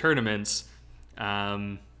go to tournaments,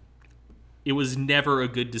 it was never a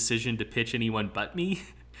good decision to pitch anyone but me.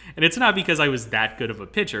 And it's not because I was that good of a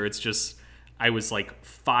pitcher. It's just I was like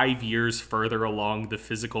 5 years further along the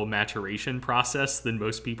physical maturation process than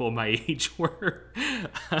most people my age were.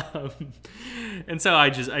 And so I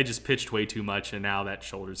just pitched way too much, and now that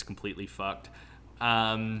shoulder's completely fucked.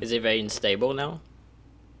 Is it very unstable now?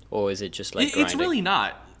 Or is it just like grinding? It's really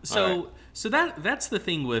not. So right. So that's the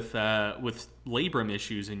thing with labrum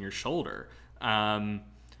issues in your shoulder.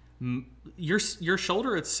 Your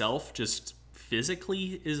shoulder itself just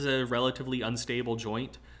physically is a relatively unstable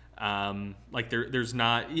joint. Like there's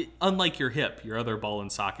not, unlike your hip, your other ball and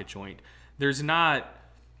socket joint, there's not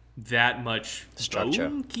that much structure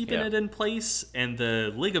bone keeping it in place, and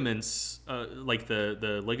the ligaments, like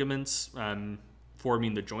the ligaments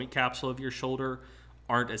forming the joint capsule of your shoulder,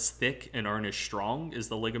 aren't as thick and aren't as strong as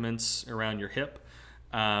the ligaments around your hip.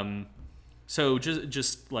 So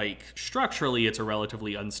just like structurally, it's a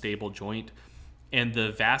relatively unstable joint. And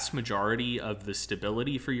the vast majority of the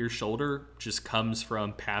stability for your shoulder just comes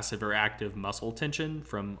from passive or active muscle tension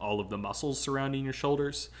from all of the muscles surrounding your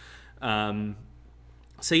shoulders.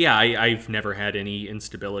 So yeah, I've never had any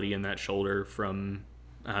instability in that shoulder from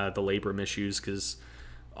the labrum issues, because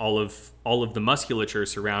all of the musculature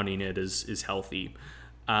surrounding it is healthy.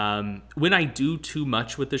 When I do too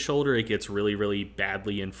much with the shoulder, it gets really, really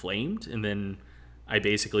badly inflamed, and then I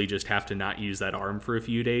basically just have to not use that arm for a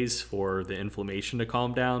few days for the inflammation to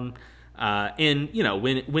calm down. And you know,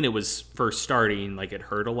 when it was first starting, like, it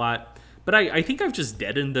hurt a lot, but I think I've just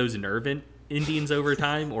deadened those nerve endings over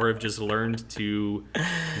time, or have just learned to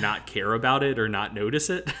not care about it or not notice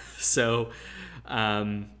it. So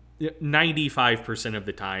 95% of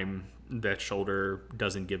the time, that shoulder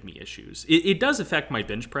doesn't give me issues. It does affect my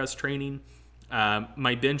bench press training.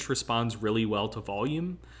 My bench responds really well to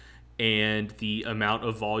volume, and the amount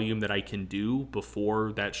of volume that I can do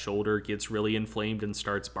before that shoulder gets really inflamed and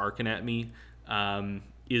starts barking at me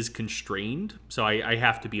is constrained. So I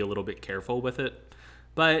have to be a little bit careful with it.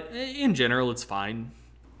 But in general, it's fine.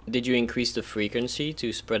 Did you increase the frequency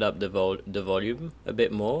to spread up the volume a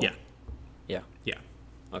bit more? Yeah. Yeah. Yeah.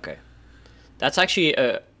 Okay. That's actually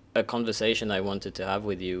a conversation I wanted to have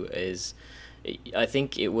with you. I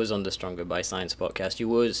think it was on the Stronger by Science podcast. You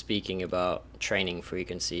were speaking about training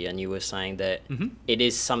frequency, and you were saying that it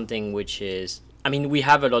is something which is, I mean, we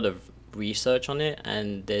have a lot of research on it,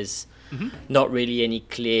 and there's not really any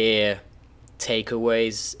clear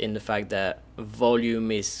takeaways in the fact that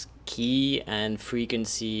volume is key and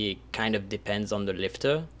frequency kind of depends on the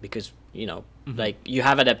lifter, because, like you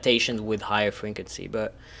have adaptations with higher frequency,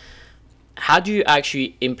 but how do you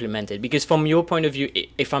actually implement it? Because from your point of view,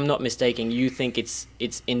 if I'm not mistaken, you think it's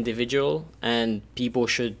individual and people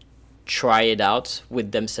should try it out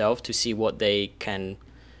with themselves to see what they can,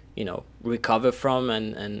 recover from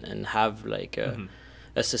and have like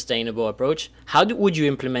a sustainable approach. How would you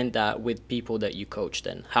implement that with people that you coach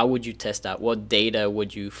then? How would you test that? What data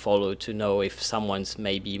would you follow to know if someone's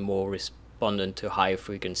maybe more respondent to higher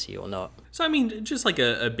frequency or not? So, I mean, just like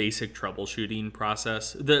a basic troubleshooting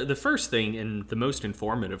process. The first thing and the most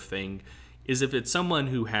informative thing is if it's someone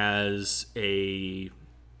who has a,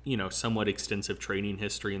 somewhat extensive training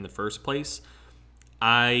history in the first place,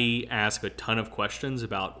 I ask a ton of questions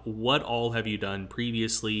about what all have you done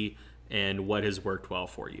previously and what has worked well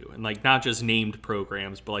for you. And like not just named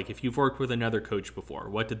programs, but like if you've worked with another coach before,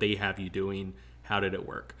 what did they have you doing? How did it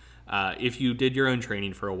work? If you did your own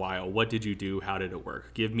training for a while, what did you do? How did it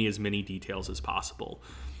work? Give me as many details as possible.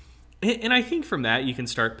 And I think from that, you can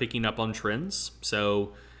start picking up on trends.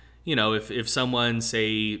 So, if someone,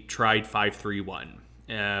 say, tried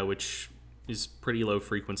 5-3-1, which is pretty low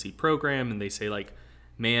frequency program, and they say like,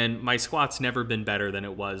 man, my squat's never been better than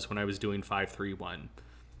it was when I was doing 5-3-1.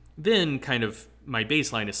 Then kind of my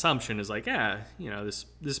baseline assumption is like,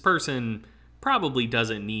 this person probably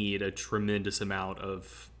doesn't need a tremendous amount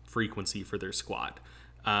of frequency for their squat.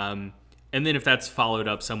 And then if that's followed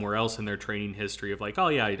up somewhere else in their training history of like, oh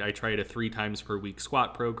yeah, I tried a 3 times per week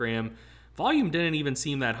squat program. Volume didn't even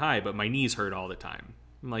seem that high, but my knees hurt all the time.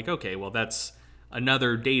 I'm like, okay, well that's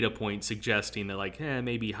another data point suggesting that like,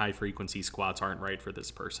 maybe high frequency squats aren't right for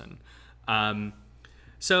this person.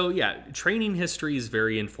 So yeah, training history is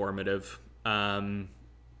very informative. And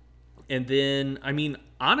then, I mean,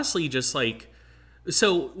 honestly, just like,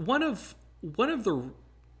 so one of the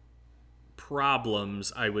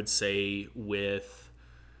problems I would say with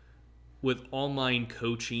online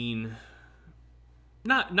coaching,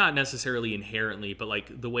 not necessarily inherently, but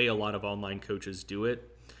like the way a lot of online coaches do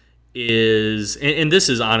it is, and this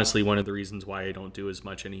is honestly one of the reasons why I don't do as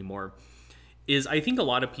much anymore, is I think a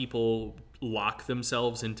lot of people lock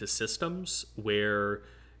themselves into systems where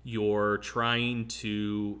you're trying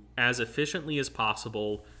to, as efficiently as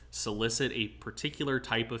possible, solicit a particular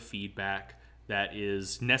type of feedback that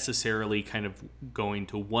is necessarily kind of going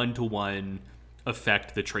to one-to-one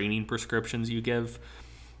affect the training prescriptions you give.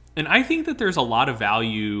 And I think that there's a lot of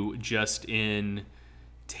value just in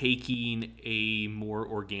taking a more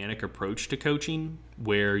organic approach to coaching,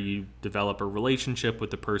 where you develop a relationship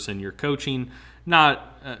with the person you're coaching,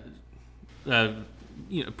 not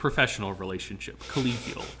professional relationship,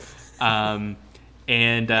 collegial,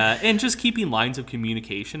 and just keeping lines of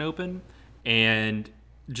communication open, and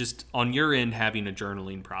just on your end having a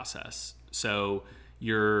journaling process. So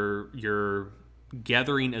you're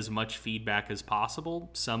gathering as much feedback as possible,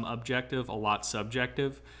 some objective, a lot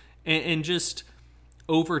subjective, and just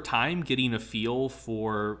over time getting a feel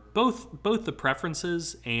for both the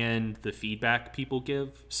preferences and the feedback people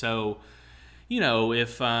give. So,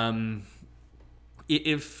 if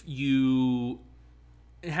you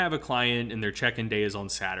have a client and their check-in day is on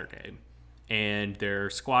Saturday and they're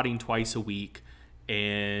squatting twice a week,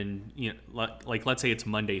 and like let's say it's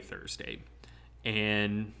Monday, Thursday,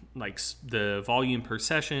 and like the volume per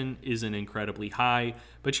session isn't incredibly high,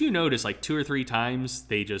 but you notice like 2 or 3 times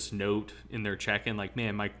they just note in their check-in like,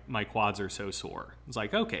 man, my quads are so sore. It's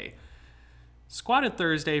like, okay, squatted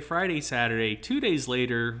Thursday, Friday, Saturday, 2 days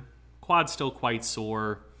later, quad's still quite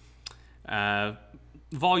sore.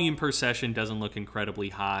 Volume per session doesn't look incredibly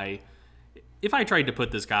high. If I tried to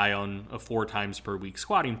put this guy on a 4 times per week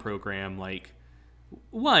squatting program, like,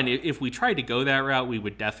 one, if we tried to go that route, we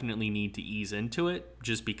would definitely need to ease into it,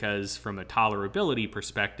 just because from a tolerability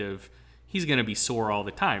perspective, he's going to be sore all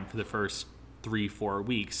the time for the first 3-4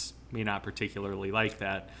 weeks. May not particularly like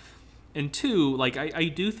that. and two, like I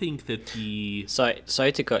do think that the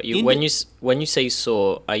Sorry to cut you. in When you say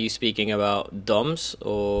sore, are you speaking about DOMS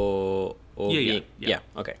or yeah, yeah, being? yeah. Yeah.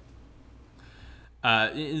 Okay.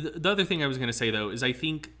 The other thing I was going to say though is I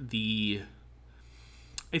think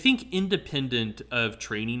independent of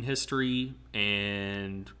training history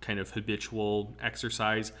and kind of habitual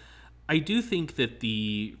exercise, I do think that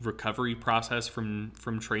the recovery process from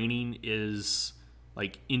training is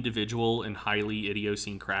like individual and highly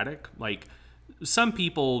idiosyncratic. Like some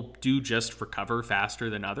people do just recover faster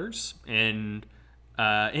than others, and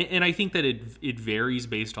I think that it varies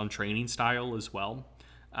based on training style as well.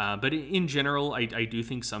 But in general, I do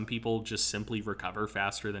think some people just simply recover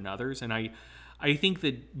faster than others, and I think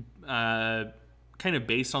that kind of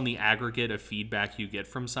based on the aggregate of feedback you get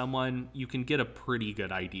from someone, you can get a pretty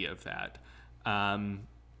good idea of that.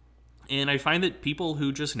 And I find that people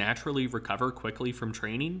who just naturally recover quickly from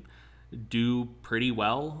training do pretty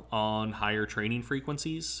well on higher training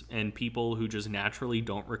frequencies, and people who just naturally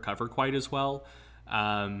don't recover quite as well,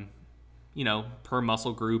 per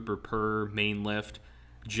muscle group or per main lift,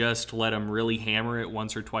 just let them really hammer it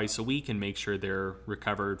once or twice a week and make sure they're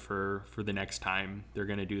recovered for the next time they're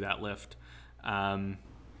going to do that lift. I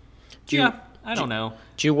don't know.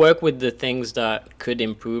 Do you work with the things that could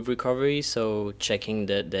improve recovery? So checking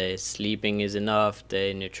that the sleeping is enough,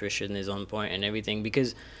 the nutrition is on point and everything?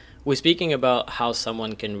 Because we're speaking about how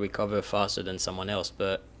someone can recover faster than someone else,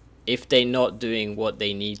 but if they're not doing what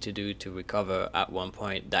they need to do to recover at one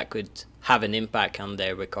point, that could have an impact on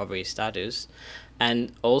their recovery status.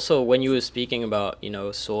 And also, when you were speaking about,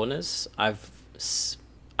 soreness, I've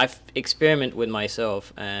experimented with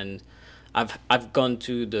myself, and I've gone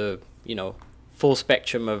to the, full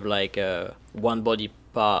spectrum of like one body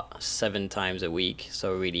part 7 times a week,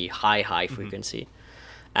 so really high frequency.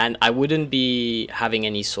 And I wouldn't be having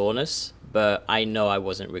any soreness, but I know I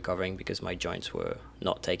wasn't recovering because my joints were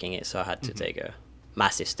not taking it, so I had to take a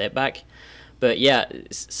massive step back. But yeah,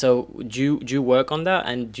 so do you work on that,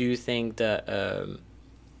 and do you think that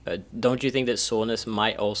don't you think that soreness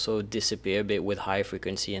might also disappear a bit with high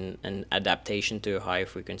frequency and adaptation to high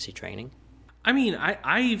frequency training? I mean,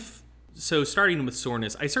 so starting with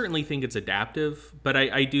soreness, I certainly think it's adaptive, but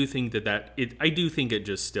I do think I do think it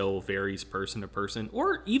just still varies person to person,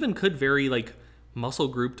 or even could vary like muscle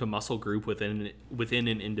group to muscle group within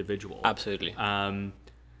an individual. Absolutely.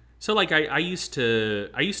 So like I used to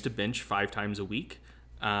bench 5 times a week.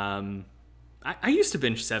 I used to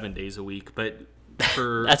bench 7 days a week, but that's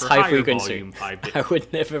for high higher frequency. Volume, 5 days. I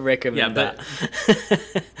would never recommend that.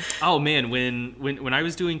 Oh man, when I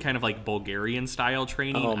was doing kind of like Bulgarian style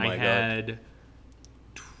training, God.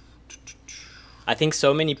 I think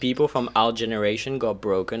so many people from our generation got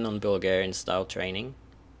broken on Bulgarian style training.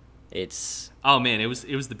 Oh man, it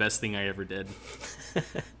was the best thing I ever did.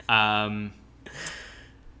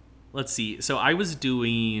 Let's see. So I was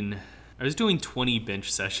doing 20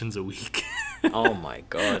 bench sessions a week. Oh my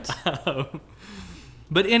God.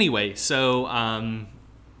 But anyway, so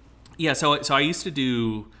so I used to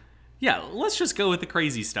do, let's just go with the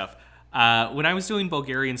crazy stuff. When I was doing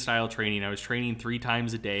Bulgarian style training, I was training 3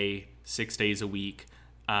 times a day, 6 days a week.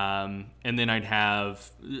 And then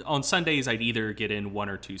on Sundays, I'd either get in 1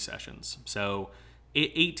 or 2 sessions. So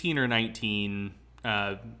 18 or 19,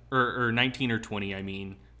 or 19 or 20, I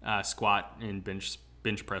mean, squat and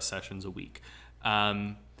bench press sessions a week.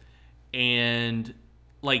 And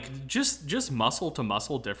like just muscle to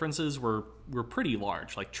muscle differences were pretty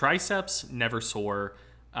large. Like triceps never sore,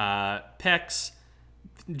 pecs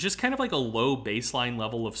just kind of like a low baseline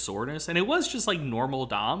level of soreness, and it was just like normal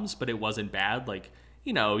DOMs, but it wasn't bad. Like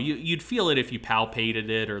you'd feel it if you palpated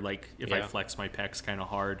it, or like if I flex my pecs kind of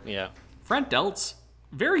hard. Yeah. Front delts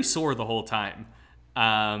very sore the whole time,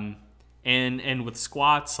 and with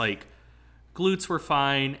squats, like glutes were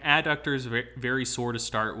fine, adductors very sore to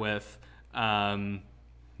start with.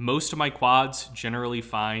 Most of my quads generally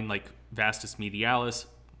fine, like vastus medialis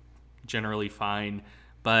generally fine,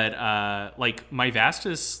 but like my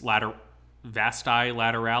vasti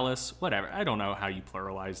lateralis, whatever, I don't know how you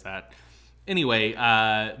pluralize that. Anyway,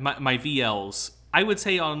 my VLs, I would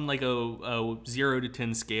say on like a 0 to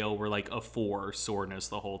 10 scale were like a 4 soreness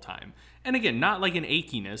the whole time. And again, not like an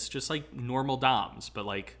achiness, just like normal DOMs, but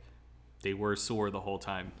like they were sore the whole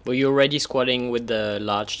time. Were you already squatting with the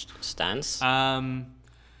large stance?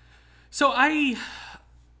 So I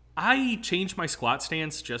change my squat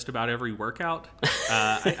stance just about every workout.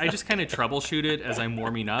 I just kind of troubleshoot it as I'm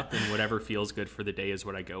warming up, and whatever feels good for the day is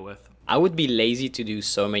what I go with. I would be lazy to do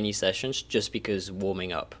so many sessions just because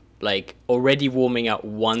warming up. Like already warming up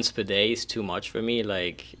once per day is too much for me.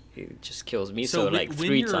 Like it just kills me. So like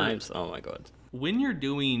 3 times. Oh my God. when you're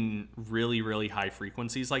doing really, really high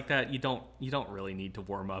frequencies like that, you don't really need to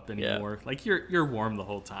warm up anymore. Yeah. Like you're warm the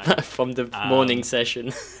whole time. From the morning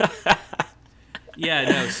session. Yeah,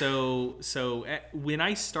 no. So when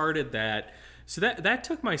I started that, so that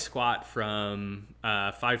took my squat from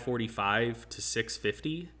 545 to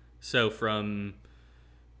 650. So from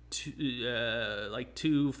like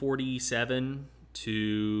 247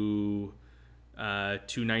 to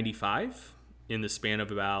 295 in the span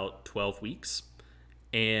of about 12 weeks.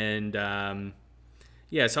 And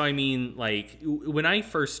yeah, so I mean, like when I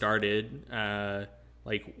first started,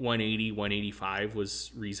 like 180, 185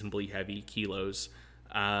 was reasonably heavy kilos.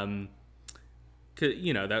 You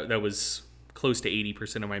know, that was close to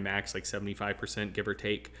 80% of my max, like 75%, give or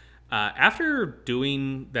take. After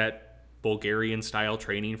doing that Bulgarian style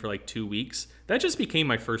training for like 2 weeks, that just became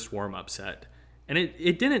my first warm up set. And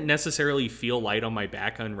it didn't necessarily feel light on my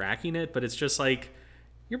back unracking it, but it's just like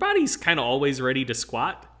your body's kind of always ready to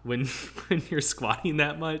squat when you're squatting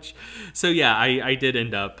that much. So yeah, I did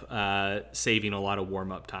end up saving a lot of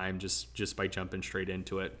warm up time just by jumping straight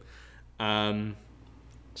into it.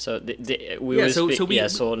 So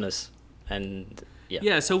soreness and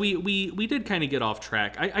yeah. So we did kind of get off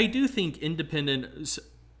track. I do think independent.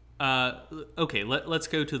 Okay, let's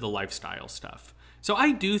go to the lifestyle stuff. So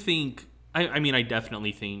I do think. I mean, I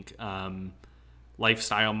definitely think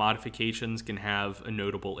lifestyle modifications can have a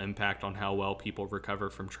notable impact on how well people recover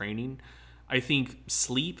from training. I think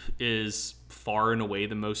sleep is far and away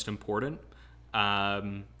the most important,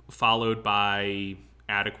 followed by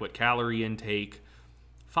adequate calorie intake,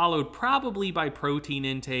 followed probably by protein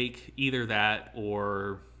intake, either that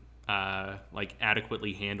or like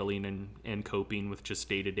adequately handling and coping with just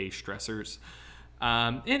day-to-day stressors.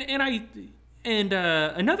 And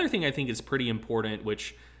another thing I think is pretty important,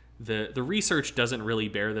 which the research doesn't really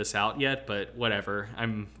bear this out yet, but whatever.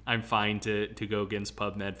 I'm fine to go against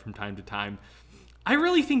PubMed from time to time. I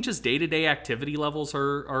really think just day-to-day activity levels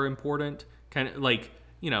are important. Kind of like,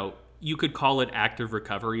 you know, you could call it active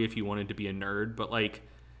recovery if you wanted to be a nerd, but like,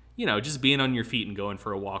 you know, just being on your feet and going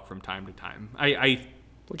for a walk from time to time. I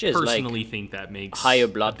which is personally like think that makes higher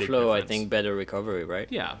blood flow. difference. I think better recovery, right?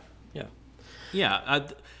 Yeah. Yeah. Yeah.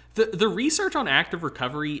 The research on active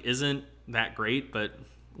recovery isn't that great, but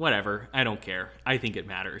whatever. I don't care. I think it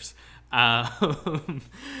matters.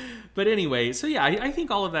 But anyway, so yeah, I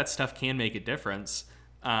think all of that stuff can make a difference.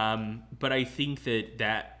 But I think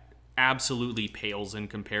that absolutely pales in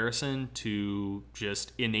comparison to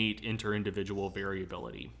just innate inter-individual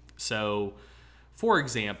variability. So, for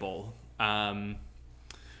example, I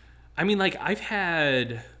mean, like I've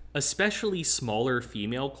had especially smaller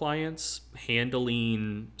female clients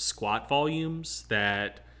handling squat volumes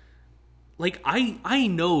that, like, I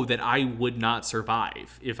know that I would not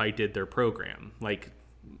survive if I did their program. Like,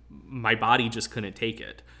 my body just couldn't take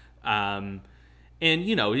it. And,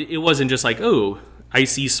 you know, it wasn't just like, oh, I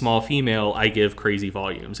see small female, I give crazy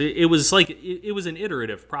volumes. It was like, it was an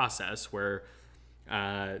iterative process where,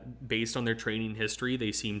 based on their training history,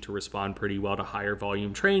 they seemed to respond pretty well to higher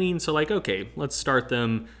volume training. So like, okay, let's start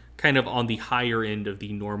them kind of on the higher end of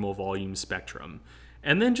the normal volume spectrum.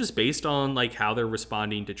 And then just based on like how they're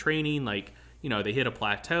responding to training, like, you know, they hit a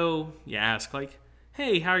plateau, you ask like,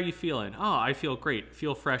 hey, how are you feeling? Oh, I feel great.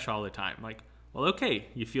 Feel fresh all the time. Like, well, okay,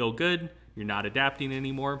 you feel good. You're not adapting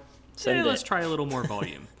anymore. Let's try a little more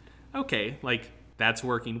volume. Okay, like that's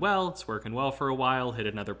working well. It's working well for a while. Hit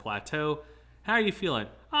another plateau. How are you feeling?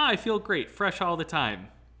 I feel great. Fresh all the time.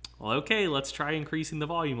 Well, okay, let's try increasing the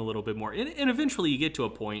volume a little bit more. And eventually you get to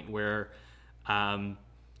a point where,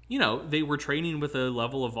 you know, they were training with a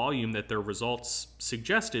level of volume that their results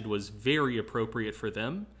suggested was very appropriate for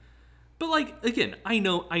them. But like, again, I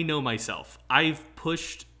know myself. I've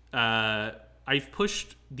pushed the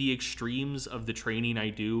extremes of the training I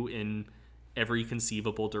do in every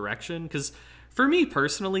conceivable direction. Because for me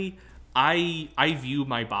personally, I view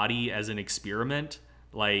my body as an experiment.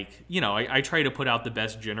 Like, you know, I try to put out the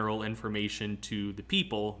best general information to the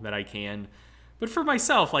people that I can. But for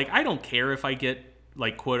myself, like, I don't care if I get,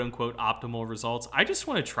 like, quote unquote optimal results. I just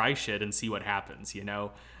want to try shit and see what happens, you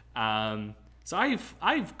know? So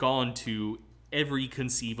I've gone to every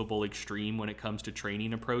conceivable extreme when it comes to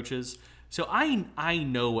training approaches. So I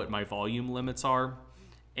know what my volume limits are.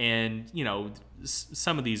 And, you know,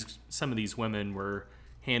 some of these women were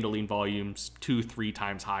handling volumes 2-3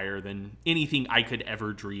 times higher than anything I could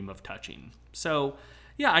ever dream of touching. So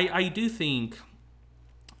yeah, I do think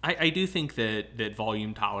that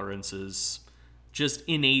volume tolerances just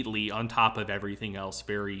innately, on top of everything else,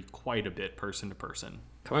 vary quite a bit person to person.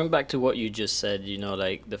 Coming back to what you just said, you know,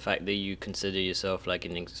 like the fact that you consider yourself like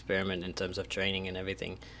an experiment in terms of training and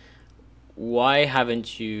everything. why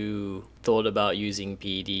haven't you thought about using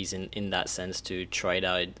PEDs in that sense to try it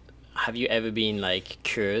out? Have you ever been like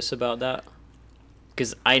curious about that?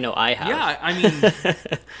 Because I know I have. Yeah,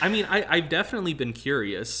 I've definitely been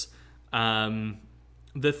curious. Um,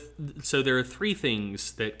 so there are three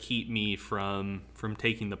things that keep me from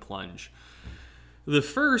taking the plunge. The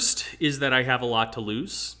first is that I have a lot to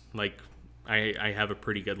lose. Like, I have a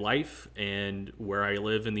pretty good life, and where I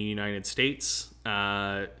live in the United States,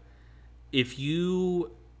 if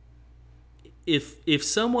you if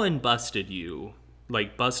someone busted you,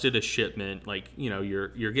 like busted a shipment, like, you know,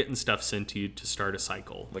 you're getting stuff sent to you to start a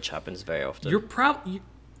cycle, Which happens very often.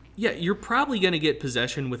 you're probably going to get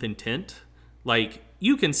possession with intent. Like,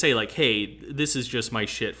 you can say like, hey, this is just my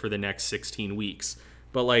shit for the next 16 weeks.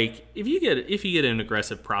 But like, if you get an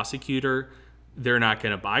aggressive prosecutor, they're not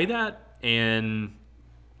going to buy that. And,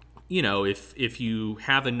 you know, if you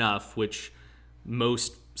have enough, which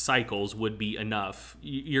most cycles would be enough,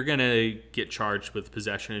 you're going to get charged with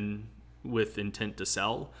possession with intent to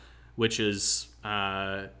sell, which is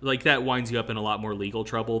like, that winds you up in a lot more legal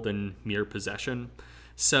trouble than mere possession.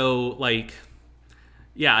 So like,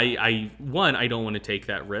 yeah, I don't want to take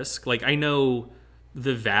that risk. Like, I know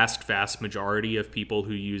the vast majority of people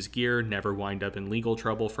who use gear never wind up in legal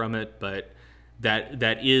trouble from it, but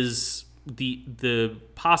that is the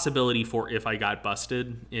possibility for, if I got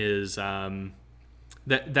busted, is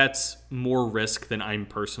that's more risk than I'm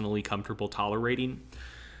personally comfortable tolerating.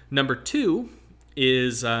 Number two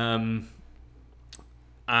is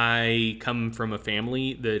I come from a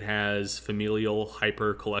family that has familial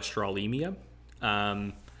hypercholesterolemia.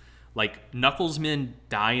 Like, Knucklesmen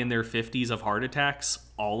die in their 50s of heart attacks,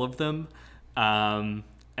 all of them. And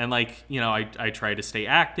like, you know, I try to stay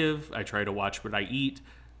active. I try to watch what I eat.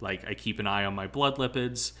 Like, I keep an eye on my blood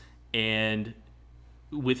lipids. And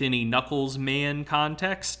within a Knucklesman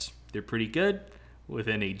context, they're pretty good.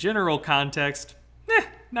 Within a general context,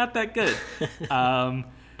 not that good.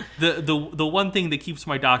 The one thing that keeps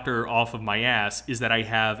my doctor off of my ass is that I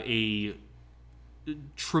have a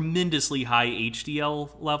tremendously high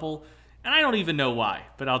HDL level, and I don't even know why,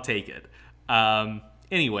 but I'll take it.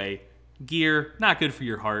 Anyway, gear, not good for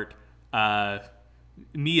your heart.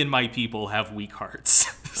 Me and my people have weak hearts.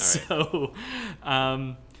 So,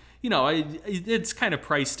 you know, it's kind of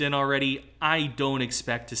priced in already. I don't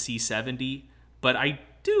expect to see 70, but I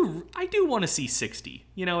do want to see 60.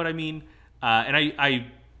 You know what I mean? And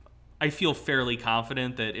I feel fairly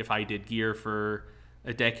confident that if I did gear for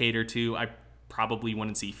a decade or two, I probably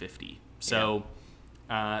wouldn't see 50. So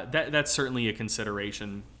that's certainly a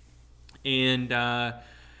consideration. And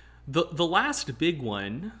the last big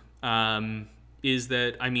one is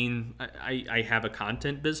that, I mean, I have a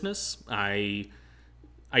content business. I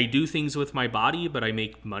do things with my body, but I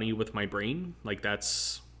make money with my brain. Like,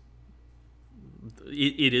 that's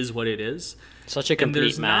it is what it is. Such a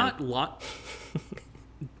complete man. Do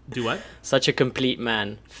what? Such a complete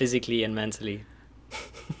man, physically and mentally.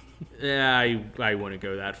 Yeah, I wouldn't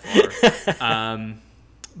go that far.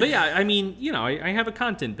 But yeah, I mean, you know, I have a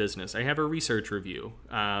content business. I have a research review.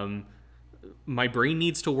 My brain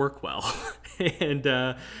needs to work well, and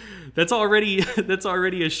that's already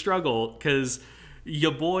a struggle, because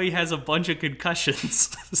your boy has a bunch of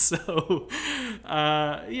concussions. So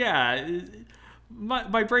yeah,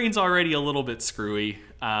 my brain's already a little bit screwy,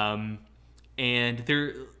 and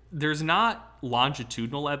there's not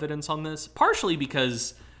longitudinal evidence on this, partially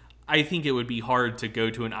because I think it would be hard to go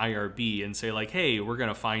to an IRB and say like, hey, we're going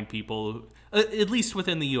to find people, at least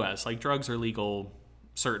within the US, like, drugs are legal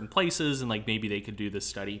certain places, and like, maybe they could do this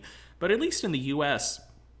study. But at least in the US,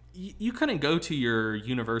 you couldn't go to your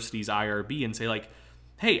university's IRB and say like,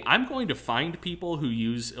 hey, I'm going to find people who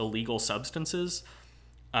use illegal substances,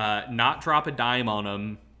 not drop a dime on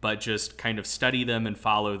them, but just kind of study them and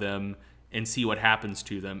follow them and see what happens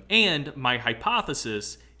to them. And my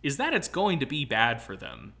hypothesis is that it's going to be bad for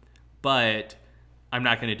them, but I'm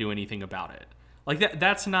not going to do anything about it. Like,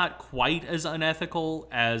 that's not quite as unethical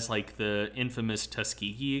as like the infamous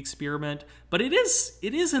Tuskegee experiment, but it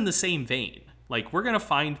is in the same vein. Like, we're going to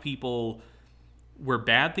find people where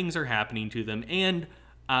bad things are happening to them. And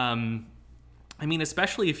I mean,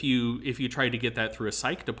 especially if you try to get that through a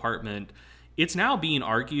psych department, it's now being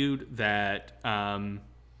argued that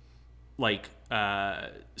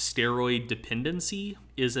steroid dependency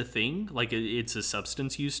is a thing. Like, it's a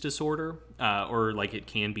substance use disorder, or like it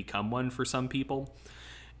can become one for some people.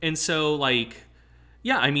 And so, like,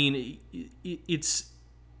 yeah, I mean,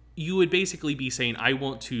 you would basically be saying, I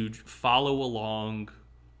want to follow along,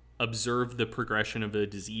 observe the progression of a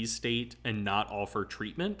disease state, and not offer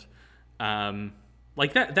treatment.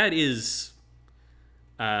 Like, that is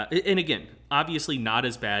And again, obviously not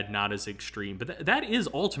as bad, not as extreme, but that is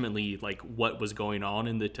ultimately like what was going on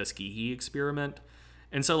in the Tuskegee experiment.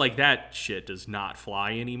 And so like that shit does not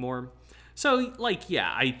fly anymore. So like,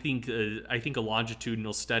 yeah, I think a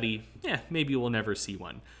longitudinal study, yeah, maybe we'll never see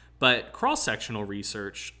one. But cross-sectional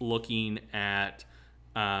research looking at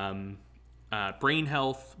brain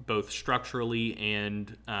health, both structurally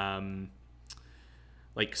and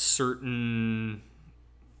like certain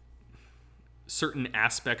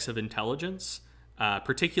aspects of intelligence,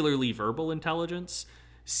 particularly verbal intelligence,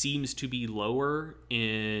 seems to be lower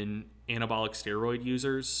in anabolic steroid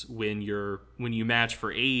users when you match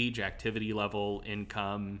for age, activity level,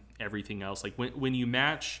 income, everything else. Like when you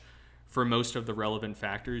match for most of the relevant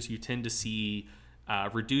factors, you tend to see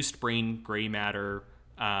reduced brain gray matter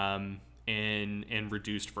and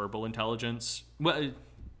reduced verbal intelligence. Well,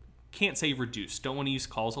 can't say reduced. Don't want to use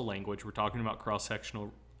causal language. We're talking about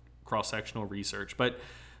cross-sectional research, but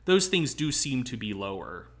those things do seem to be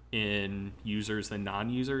lower in users than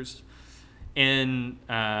non-users. And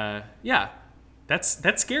that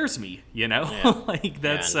scares me, like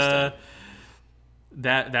that's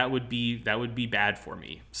that would be bad for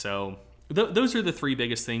me. So those are the three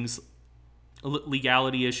biggest things: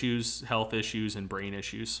 legality issues, health issues, and brain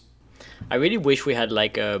issues. I really wish we had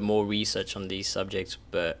like more research on these subjects,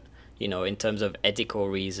 but in terms of ethical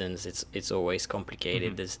reasons, it's always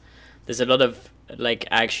complicated. Mm-hmm. There's a lot of like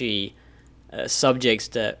actually subjects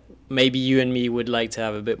that maybe you and me would like to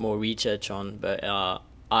have a bit more research on, but are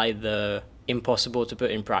either impossible to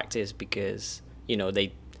put in practice because you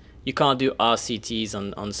can't do RCTs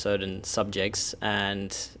on certain subjects, and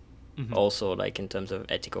mm-hmm. also like in terms of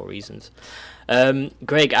ethical reasons.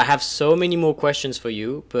 Greg, I have so many more questions for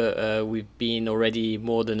you, but we've been already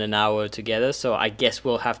more than an hour together, so I guess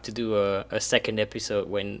we'll have to do a second episode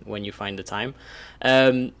when you find the time.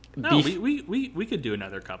 We could do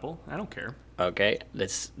another couple. I don't care. Okay,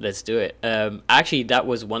 let's do it. Actually, that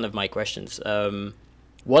was one of my questions.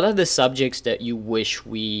 What are the subjects that you wish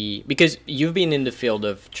because you've been in the field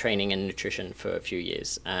of training and nutrition for a few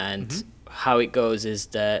years, and mm-hmm. how it goes is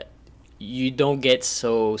that you don't get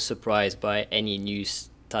so surprised by any new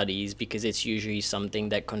studies because it's usually something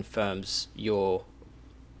that confirms your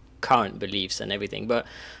current beliefs and everything. But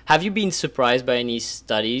have you been surprised by any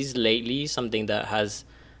studies lately, something that has,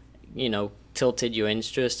 tilted your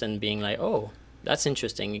interest and being like, oh, that's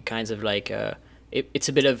interesting? It kind of like, it's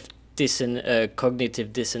a bit of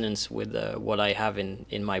cognitive dissonance with what I have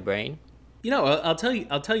in my brain. I'll tell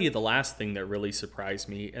you the last thing that really surprised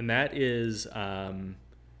me, and that is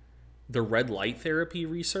the red light therapy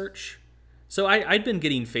research. So I'd been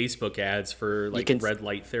getting Facebook ads for red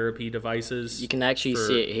light therapy devices. You can actually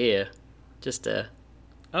see it here. Just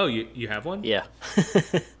Oh, you have one? Yeah.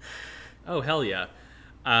 Oh, hell yeah.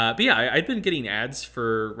 But yeah, I'd been getting ads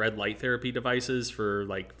for red light therapy devices for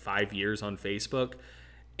like 5 years on Facebook.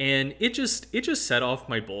 And it just set off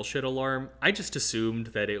my bullshit alarm. I just assumed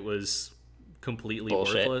that it was completely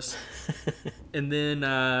worthless. And then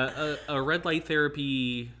a red light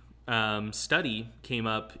therapy study came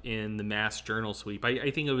up in the Mass Journal sweep.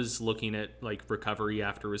 I think it was looking at like recovery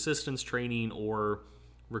after resistance training or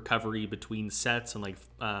recovery between sets and like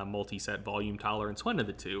multi-set volume tolerance, one of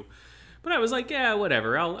the two. But I was like, yeah,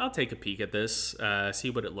 whatever. I'll take a peek at this, see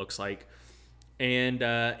what it looks like. And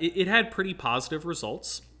it had pretty positive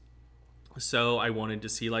results. So I wanted to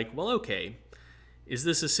see like, well, okay, is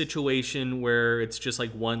this a situation where it's just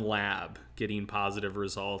like one lab getting positive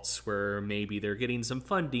results, where maybe they're getting some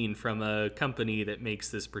funding from a company that makes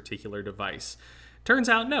this particular device? Turns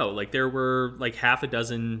out no. Like there were like half a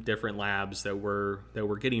dozen different labs that were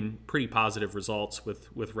getting pretty positive results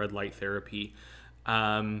with red light therapy.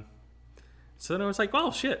 So then I was like,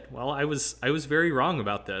 well, shit. Well, I was very wrong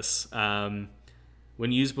about this.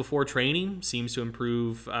 When used before training, seems to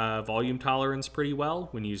improve volume tolerance pretty well.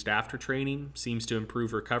 When used after training, seems to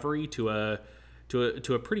improve recovery to a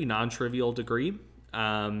pretty non-trivial degree.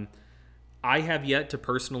 I have yet to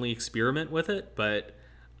personally experiment with it, but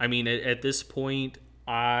I mean, at this point,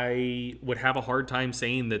 I would have a hard time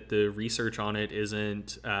saying that the research on it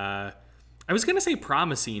isn't. I was going to say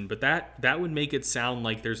promising, but that would make it sound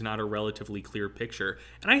like there's not a relatively clear picture.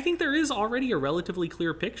 And I think there is already a relatively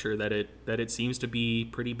clear picture that it seems to be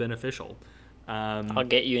pretty beneficial. I'll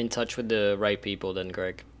get you in touch with the right people then,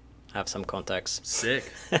 Greg. Have some contacts.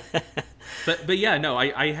 Sick. but yeah, no,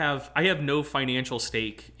 I have no financial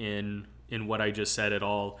stake in what I just said at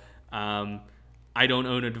all. I don't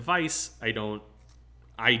own a device.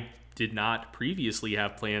 I did not previously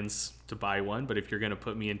have plans to buy one, but if you're going to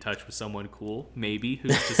put me in touch with someone cool, maybe,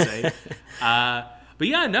 who's to say? But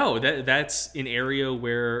yeah, no, that's an area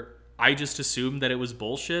where I just assumed that it was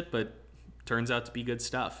bullshit, but turns out to be good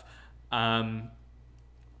stuff. The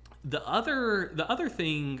other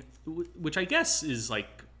thing, which I guess is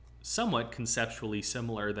like somewhat conceptually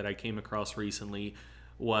similar, that I came across recently,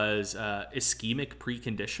 was ischemic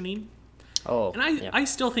preconditioning. Oh, And I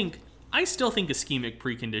still think ischemic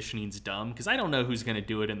preconditioning is dumb, because I don't know who's going to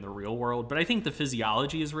do it in the real world, but I think the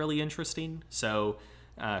physiology is really interesting. So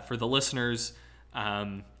for the listeners,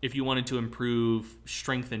 if you wanted to improve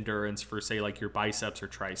strength endurance for, say, like your biceps or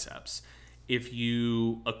triceps, if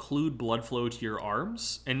you occlude blood flow to your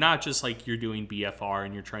arms, and not just like you're doing BFR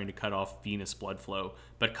and you're trying to cut off venous blood flow,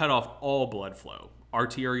 but cut off all blood flow,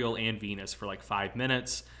 arterial and venous, for like 5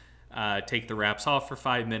 minutes, take the wraps off for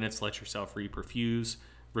 5 minutes, let yourself reperfuse,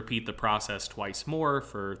 repeat the process twice more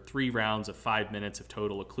for 3 rounds of 5 minutes of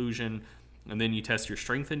total occlusion, and then you test your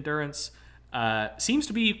strength endurance, seems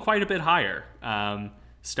to be quite a bit higher.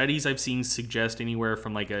 Studies I've seen suggest anywhere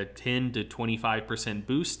from like a 10 to 25%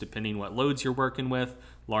 boost, depending what loads you're working with,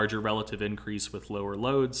 larger relative increase with lower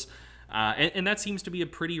loads. And that seems to be a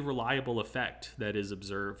pretty reliable effect that is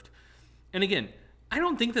observed. And again, I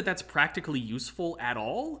don't think that that's practically useful at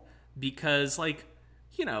all, because, like,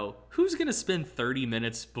 you know, who's going to spend 30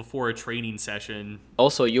 minutes before a training session?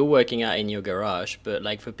 Also, you're working out in your garage, but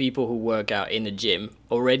like for people who work out in the gym,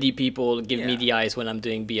 already people give me the eyes when I'm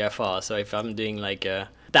doing BFR. So if I'm doing like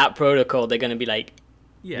that protocol, they're going to be like,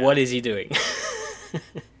 what is he doing?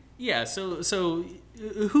 Yeah, so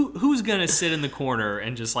who's going to sit in the corner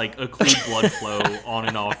and just like occlude blood flow on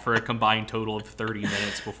and off for a combined total of 30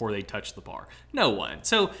 minutes before they touch the bar? No one.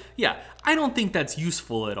 So yeah, I don't think that's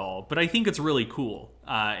useful at all, but I think it's really cool,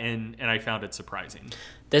 and I found it surprising.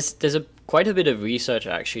 There's quite a bit of research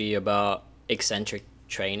actually about eccentric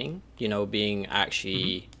training, you know, being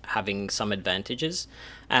actually having some advantages.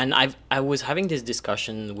 And I was having this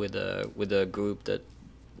discussion with a group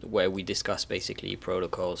where we discuss basically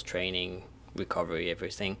protocols, training, recovery,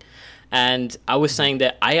 everything. And I was saying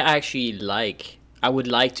that I would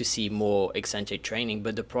like to see more eccentric training,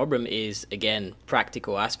 but the problem is, again,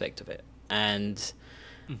 practical aspect of it. And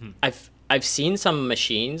I've seen some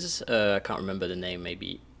machines, I can't remember the name,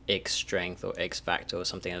 maybe X Strength or X Factor or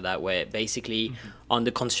something like that, where basically on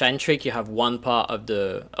the concentric you have one part of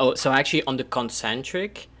on the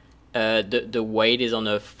concentric, the weight is on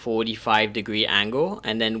a 45-degree angle,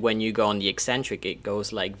 and then when you go on the eccentric, it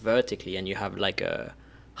goes like vertically, and you have like a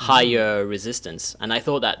higher resistance. And I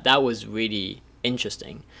thought that was really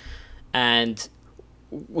interesting. And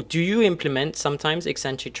do you implement sometimes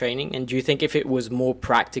eccentric training? And do you think if it was more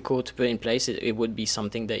practical to put in place, it would be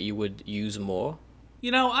something that you would use more?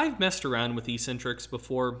 You know, I've messed around with eccentrics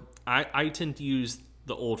before. I tend to use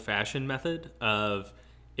the old-fashioned method of,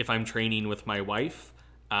 if I'm training with my wife,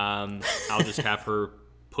 I'll just have her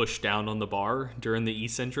push down on the bar during the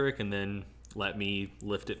eccentric and then let me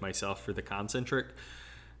lift it myself for the concentric.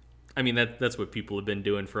 I mean, that's what people have been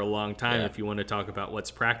doing for a long time, if you want to talk about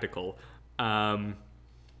what's practical. But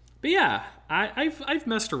yeah, I've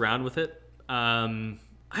messed around with it. I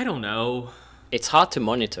don't know. It's hard to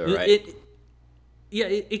monitor, right?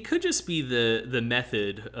 It could just be the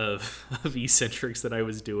method of eccentrics that I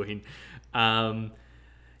was doing.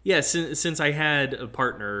 Since I had a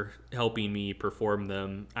partner helping me perform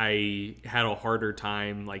them, I had a harder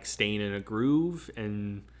time like staying in a groove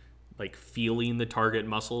and like feeling the target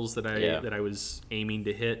muscles that I was aiming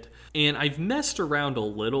to hit. And I've messed around a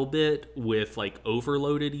little bit with like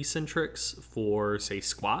overloaded eccentrics for, say,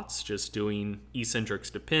 squats, just doing eccentrics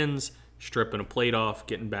to pins, stripping a plate off,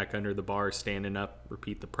 getting back under the bar, standing up,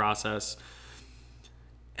 repeat the process.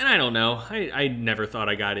 And I don't know. I never thought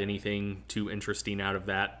I got anything too interesting out of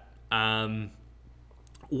that.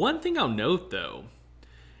 One thing I'll note, though,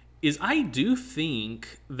 is I do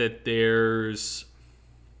think that there's...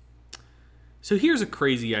 So here's a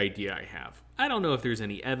crazy idea I have. I don't know if there's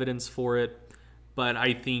any evidence for it, but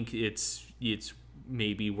I think it's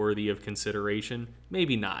maybe worthy of consideration.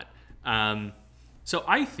 Maybe not. So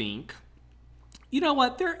I think, you know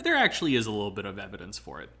what? There actually is a little bit of evidence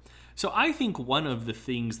for it. So I think one of the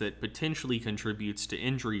things that potentially contributes to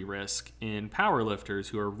injury risk in powerlifters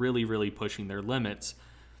who are really, really pushing their limits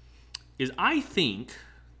is, I think,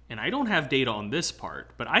 and I don't have data on this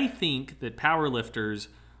part, but I think that powerlifters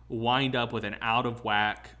wind up with an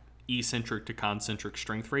out-of-whack eccentric to concentric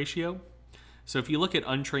strength ratio. So if you look at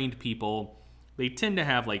untrained people, they tend to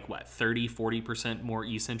have like, 30-40% more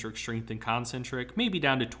eccentric strength than concentric, maybe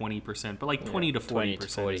down to 20%, but like 20 to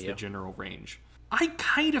 40% is the general range. I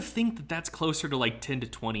kind of think that that's closer to like 10 to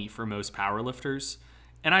 20 for most powerlifters.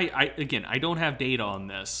 And I don't have data on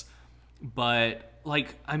this, but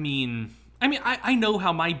like, I mean, I mean, I know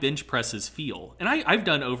how my bench presses feel, and I've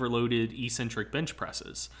done overloaded eccentric bench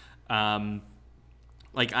presses.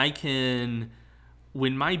 Like I can,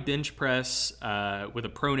 when my bench press with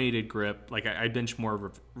a pronated grip, like I bench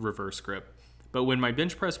more reverse grip, but when my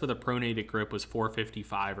bench press with a pronated grip was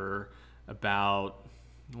 455 or about,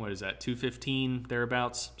 what is that, 215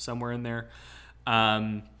 thereabouts, somewhere in there.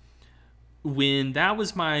 When that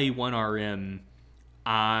was my 1RM,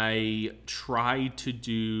 I tried to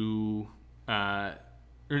do, or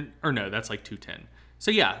no, that's like 210. So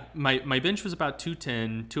yeah, my bench was about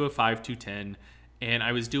 210, 205, 210, and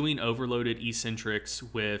I was doing overloaded eccentrics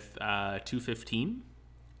with 215.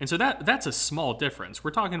 And so that's a small difference. We're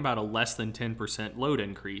talking about a less than 10% load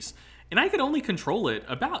increase. And I could only control it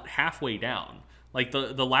about halfway down. Like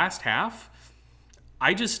the last half,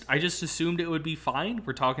 I just assumed it would be fine.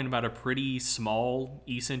 We're talking about a pretty small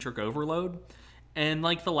eccentric overload. And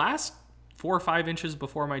like the last 4 or 5 inches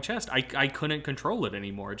before my chest, I couldn't control it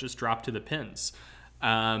anymore. It just dropped to the pins.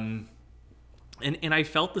 And I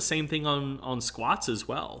felt the same thing on squats as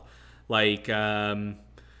well. Like, I've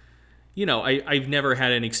never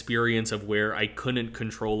had an experience of where I couldn't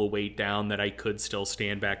control a weight down that I could still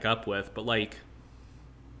stand back up with. But like,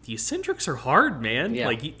 the eccentrics are hard, man. Yeah.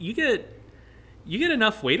 Like you get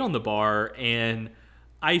enough weight on the bar, and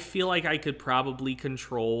I feel like I could probably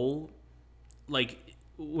control, like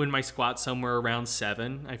when my squat's somewhere around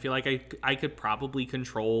 7, I feel like I could probably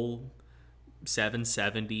control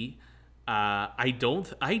 770. I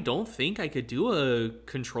don't think I could do a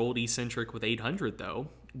controlled eccentric with 800 though,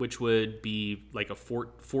 which would be like a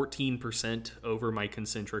 14% over my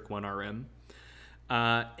concentric 1RM.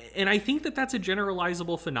 And I think that's a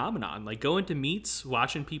generalizable phenomenon. Like going to meets,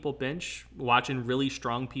 watching people bench, watching really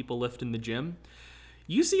strong people lift in the gym,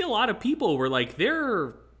 you see a lot of people where like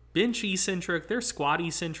they're bench eccentric, they're squat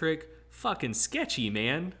eccentric, fucking sketchy,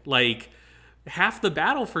 man. Like half the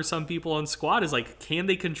battle for some people on squat is like, can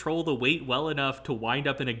they control the weight well enough to wind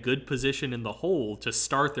up in a good position in the hole to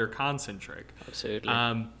start their concentric? Absolutely.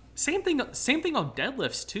 Same thing on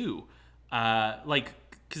deadlifts too. Like,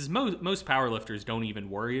 because most powerlifters don't even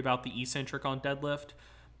worry about the eccentric on deadlift.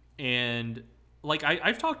 And like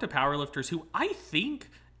I've talked to powerlifters who I think,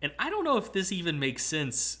 and I don't know if this even makes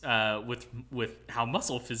sense with how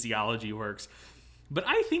muscle physiology works, but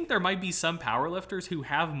I think there might be some powerlifters who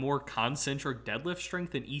have more concentric deadlift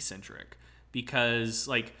strength than eccentric, because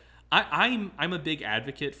like I'm a big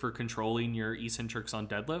advocate for controlling your eccentrics on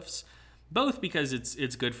deadlifts, both because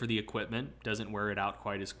it's good for the equipment, doesn't wear it out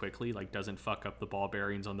quite as quickly, like doesn't fuck up the ball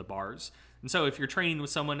bearings on the bars. And so if you're training with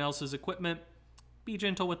someone else's equipment, be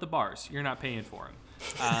gentle with the bars. You're not paying for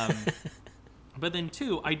them. But then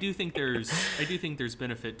two, I do think there's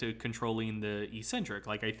benefit to controlling the eccentric.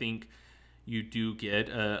 Like I think you do get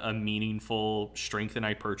a meaningful strength and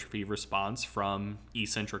hypertrophy response from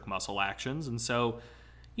eccentric muscle actions. And so,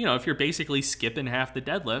 if you're basically skipping half the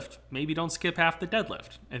deadlift, maybe don't skip half the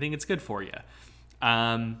deadlift. I think it's good for you.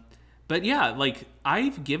 But yeah, like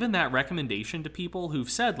I've given that recommendation to people who've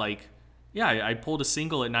said like, yeah, I pulled a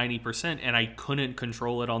single at 90% and I couldn't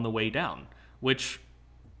control it on the way down, which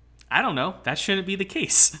I don't know. That shouldn't be the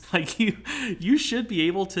case. Like you should be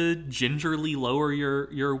able to gingerly lower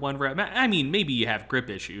your 1 rep. I mean, maybe you have grip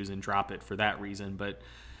issues and drop it for that reason, but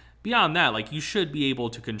beyond that, like you should be able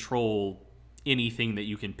to control anything that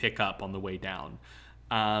you can pick up on the way down.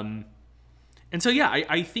 And so, yeah,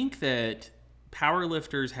 I think that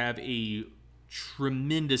powerlifters have a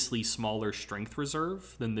tremendously smaller strength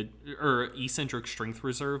reserve or eccentric strength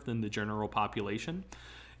reserve than the general population.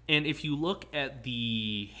 And if you look at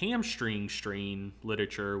the hamstring strain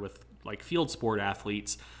literature with like field sport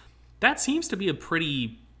athletes, that seems to be a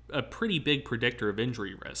pretty big predictor of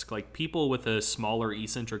injury risk. Like people with a smaller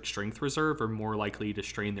eccentric strength reserve are more likely to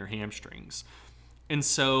strain their hamstrings. And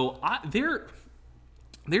so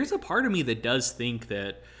there's a part of me that does think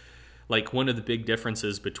that like one of the big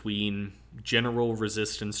differences between general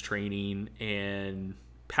resistance training and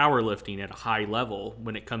powerlifting at a high level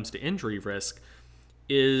when it comes to injury risk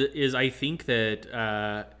is I think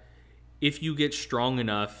that if you get strong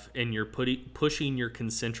enough and you're pushing your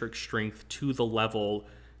concentric strength to the level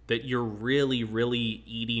that you're really, really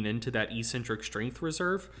eating into that eccentric strength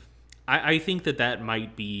reserve, I think that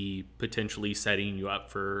might be potentially setting you up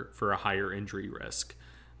for a higher injury risk.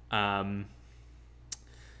 And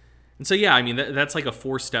so, yeah, I mean, that's like a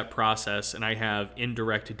 4-step process, and I have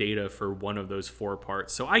indirect data for one of those 4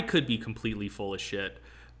 parts. So I could be completely full of shit,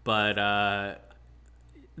 but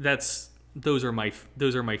those are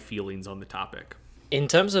my feelings on the topic. In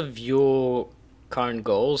terms of your current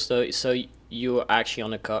goals. So you're actually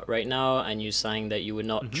on a cut right now, and you're saying that you were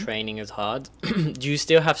not training as hard. Do you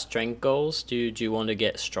still have strength goals? Do you want to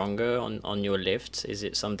get stronger on your lifts? Is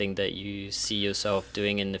it something that you see yourself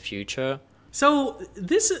doing in the future? So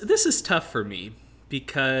this is tough for me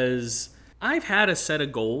because I've had a set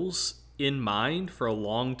of goals in mind for a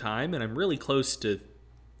long time, and I'm really close to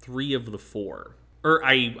 3 of the 4. Or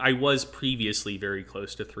I was previously very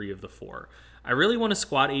close to 3 of the 4. I really want to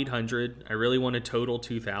squat 800, I really want to total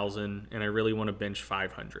 2,000, and I really want to bench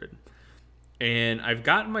 500. And I've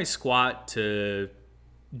gotten my squat to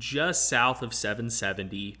just south of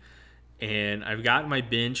 770, and I've gotten my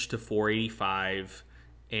bench to 485.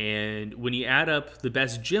 And when you add up the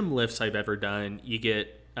best gym lifts I've ever done, you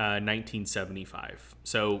get 1975.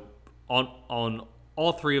 So on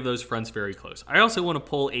all 3 of those fronts, very close. I also want to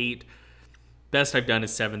pull 8. Best I've done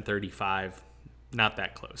is 735. Not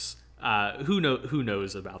that close. Who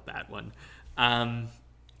knows about that one?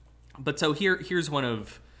 But so here's one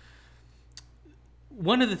of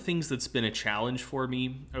the things that's been a challenge for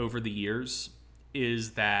me over the years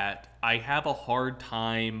is that I have a hard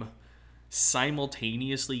time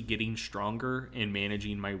simultaneously getting stronger and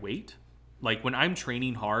managing my weight. Like when I'm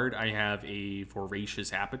training hard, I have a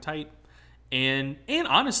voracious appetite. And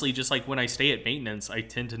honestly, just like when I stay at maintenance, I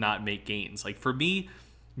tend to not make gains. Like for me,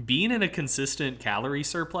 being in a consistent calorie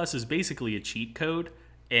surplus is basically a cheat code,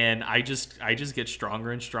 and I just get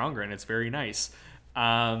stronger and stronger, and it's very nice.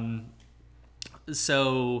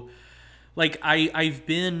 So like I've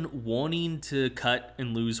been wanting to cut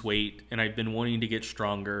and lose weight, and I've been wanting to get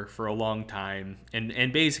stronger for a long time.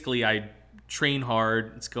 And basically I train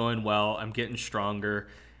hard, it's going well, I'm getting stronger,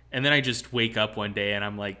 and then I just wake up one day and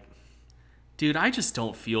I'm like, dude, I just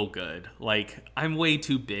don't feel good. Like I'm way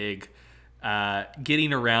too big.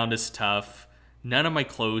 Getting around is tough. None of my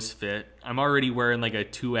clothes fit. I'm already wearing like a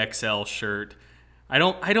 2XL shirt. I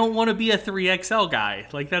don't want to be a 3XL guy.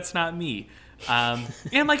 Like that's not me.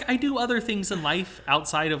 And like I do other things in life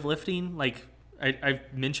outside of lifting. Like I've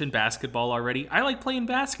mentioned basketball already. I like playing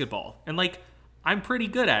basketball, and like I'm pretty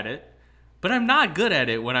good at it, but I'm not good at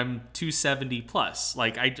it when I'm 270 plus.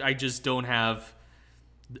 Like I just don't have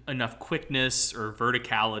enough quickness or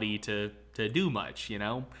verticality to do much, you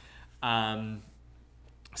know?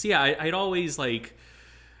 So yeah, I'd always like,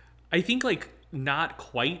 I think like not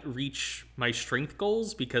quite reach my strength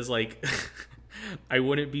goals because like I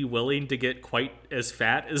wouldn't be willing to get quite as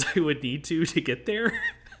fat as I would need to get there.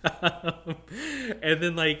 And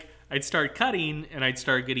then like I'd start cutting and I'd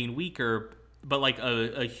start getting weaker, but like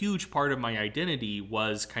a huge part of my identity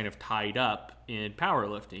was kind of tied up in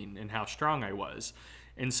powerlifting and how strong I was.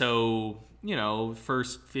 And so, you know,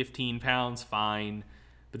 first 15 pounds, fine.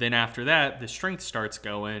 But then after that, the strength starts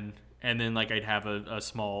going, and then like I'd have a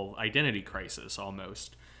small identity crisis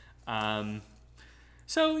almost.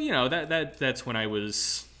 So you know that's when I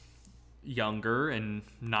was younger and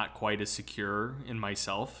not quite as secure in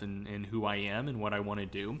myself and who I am and what I want to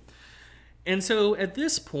do. And so at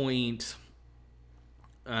this point,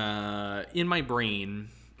 in my brain,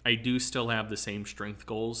 I do still have the same strength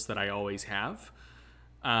goals that I always have,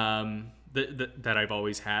 that I've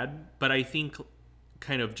always had. But I think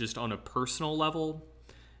kind of just on a personal level,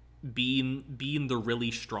 being the really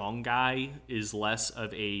strong guy is less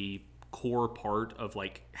of a core part of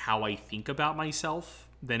like how I think about myself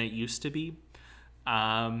than it used to be.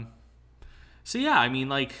 So yeah, I mean,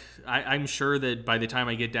 like I'm sure that by the time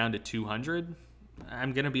I get down to 200,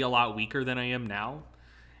 I'm gonna be a lot weaker than I am now.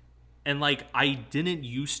 And like I didn't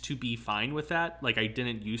used to be fine with that. Like I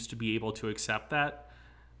didn't used to be able to accept that.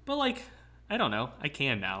 But like I don't know. I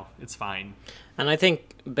can now. It's fine. And I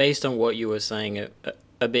think based on what you were saying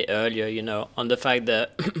a bit earlier, you know, on the fact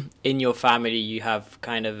that in your family you have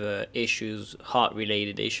kind of issues,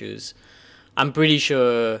 heart-related issues, I'm pretty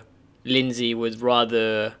sure Lindsay would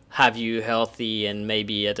rather have you healthy and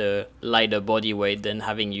maybe at a lighter body weight than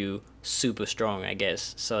having you super strong, I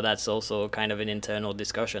guess. So that's also kind of an internal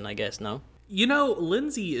discussion, I guess, no? You know,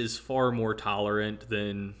 Lindsay is far more tolerant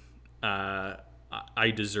than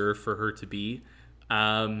I deserve for her to be.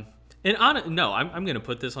 I'm going to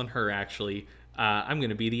put this on her, actually. I'm going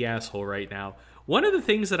to be the asshole right now. One of the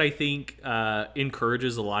things that I think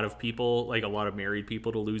encourages a lot of people, like a lot of married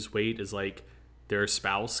people, to lose weight is like their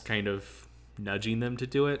spouse kind of nudging them to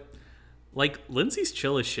do it. Like Lindsay's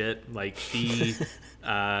chill as shit. Like she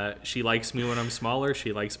likes me when I'm smaller.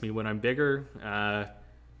 She likes me when I'm bigger.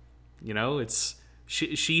 You know, it's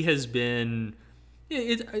she has been.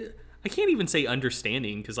 I can't even say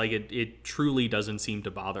understanding because like it truly doesn't seem to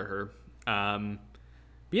bother her.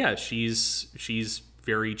 Yeah, she's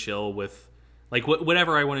very chill with like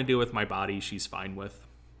whatever I want to do with my body. She's fine with.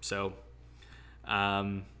 So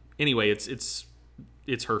Anyway, it's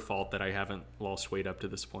her fault that I haven't lost weight up to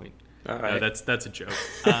this point. All right. That's a joke.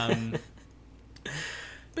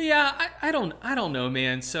 But yeah, I don't know,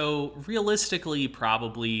 man. So realistically,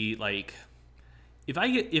 probably like if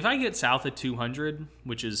I get south of 200,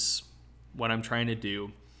 which is what I'm trying to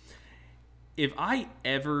do, if I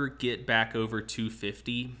ever get back over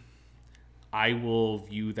 250, I will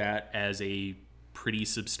view that as a pretty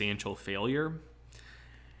substantial failure.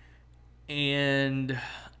 And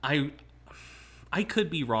I could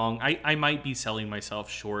be wrong. I might be selling myself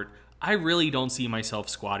short. I really don't see myself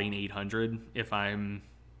squatting 800 if I'm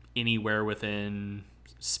anywhere within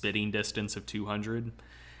spitting distance of 200.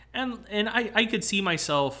 And I could see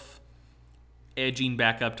myself edging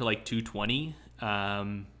back up to like 220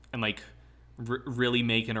 and like really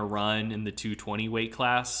making a run in the 220 weight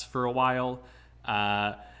class for a while.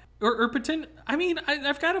 Or pretend, I mean,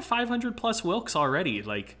 I've got a 500 plus Wilks already.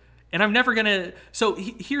 Like, and I'm never gonna. So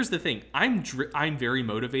here's the thing: I'm very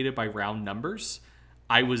motivated by round numbers.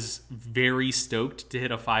 I was very stoked to hit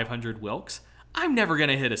a 500 Wilks. I'm never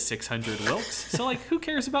gonna hit a 600 Wilks. So like, who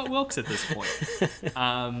cares about Wilks at this point?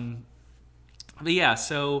 But yeah,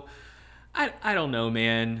 so I don't know,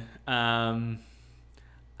 man. I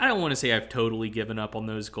don't want to say I've totally given up on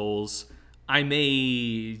those goals. I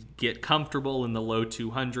may get comfortable in the low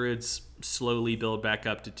 200s, slowly build back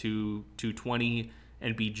up to 220.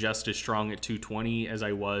 And be just as strong at 220 as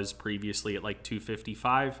I was previously at like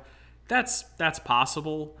 255. That's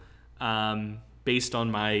possible. Based on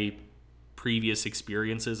my previous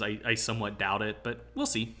experiences, I somewhat doubt it, but we'll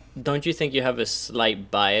see. Don't you think you have a slight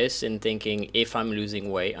bias in thinking if I'm losing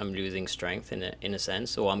weight, I'm losing strength in a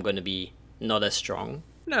sense, or I'm going to be not as strong?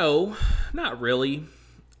 No, not really.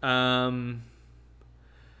 So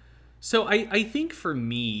I think for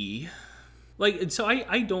me, like, so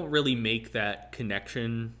I don't really make that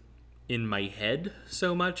connection in my head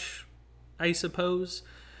so much, I suppose.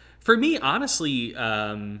 For me, honestly,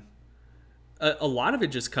 a lot of it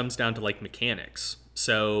just comes down to, like, mechanics.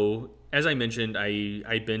 So, as I mentioned,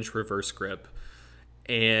 I bench reverse grip,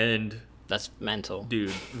 and... That's mental.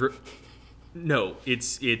 Dude, no,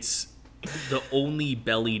 it's the only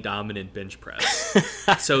belly dominant bench press.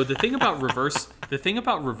 So the thing about reverse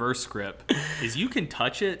grip is you can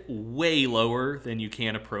touch it way lower than you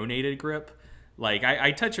can a pronated grip. Like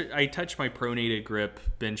I touch my pronated grip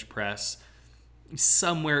bench press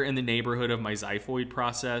somewhere in the neighborhood of my xiphoid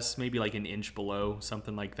process, maybe like an inch below,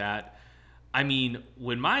 something like that. I mean,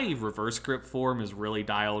 when my reverse grip form is really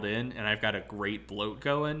dialed in and I've got a great bloat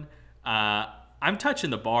going, I'm touching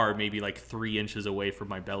the bar maybe like 3 inches away from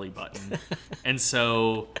my belly button. And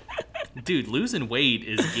so, dude, losing weight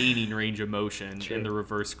is gaining range of motion True. In the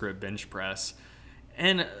reverse grip bench press.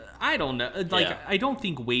 And I don't know, like, yeah. I don't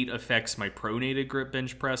think weight affects my pronated grip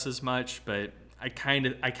bench press as much, but I kind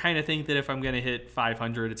of think that if I'm going to hit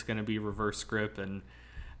 500, it's going to be reverse grip. And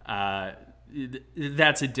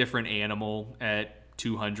that's a different animal at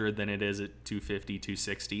 200 than it is at 250,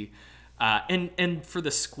 260. And for the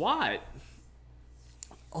squat,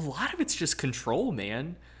 a lot of it's just control,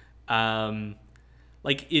 man.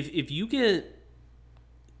 Like if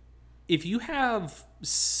you have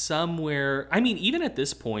somewhere, I mean, even at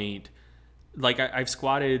this point, like I've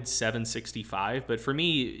squatted 765, but for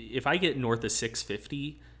me, if I get north of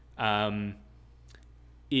 650,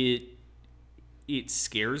 it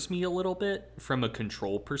scares me a little bit from a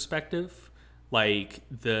control perspective. Like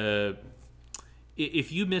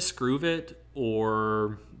if you misgroove it,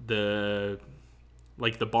 or the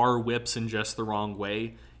bar whips in just the wrong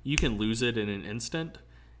way, you can lose it in an instant.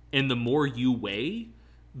 And the more you weigh,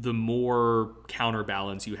 the more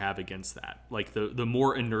counterbalance you have against that. Like the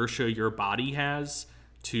more inertia your body has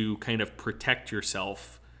to kind of protect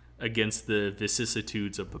yourself against the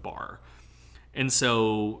vicissitudes of the bar. And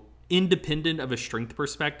so, independent of a strength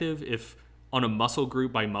perspective, if on a muscle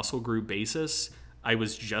group by muscle group basis, I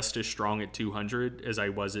was just as strong at 200 as I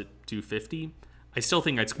was at 250, I still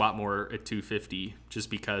think I'd squat more at 250 just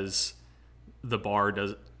because the bar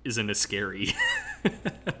isn't as scary.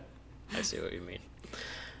 I see what you mean.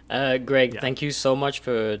 Greg, yeah. Thank you so much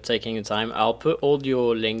for taking the time. I'll put all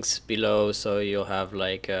your links below, so you'll have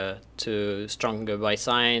like to Stronger by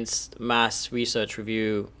Science, Mass Research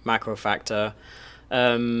Review, Macro Factor.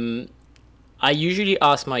 I usually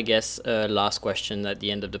ask my guests last question at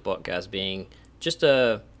the end of the podcast, being just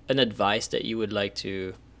an advice that you would like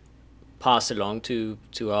to pass along to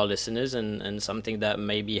our listeners, and something that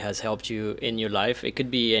maybe has helped you in your life. It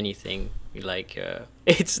could be anything. Like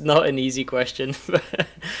it's not an easy question, but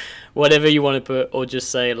whatever you want to put, or just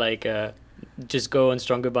say like just go on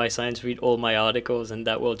Stronger by Science, read all my articles, and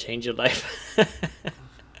that will change your life.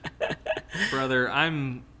 Bro, brother,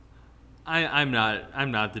 I'm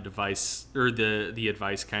not the device or the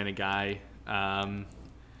advice kind of guy. I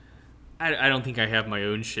don't think I have my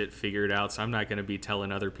own shit figured out, so I'm not going to be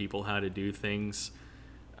telling other people how to do things.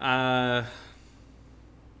 MSGs?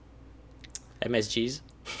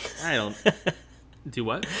 I don't do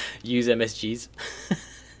what? Use MSGs.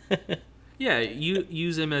 Yeah, you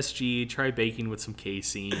use MSG. Try baking with some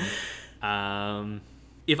casein.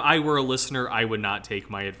 If I were a listener, I would not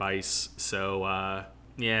take my advice. So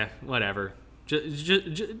yeah, whatever.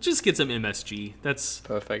 Just get some MSG. That's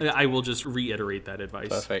perfect. I will just reiterate that advice.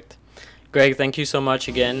 Perfect. Greg, thank you so much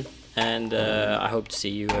again, and I hope to see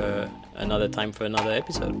you another time for another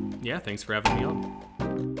episode. Yeah, thanks for having me on.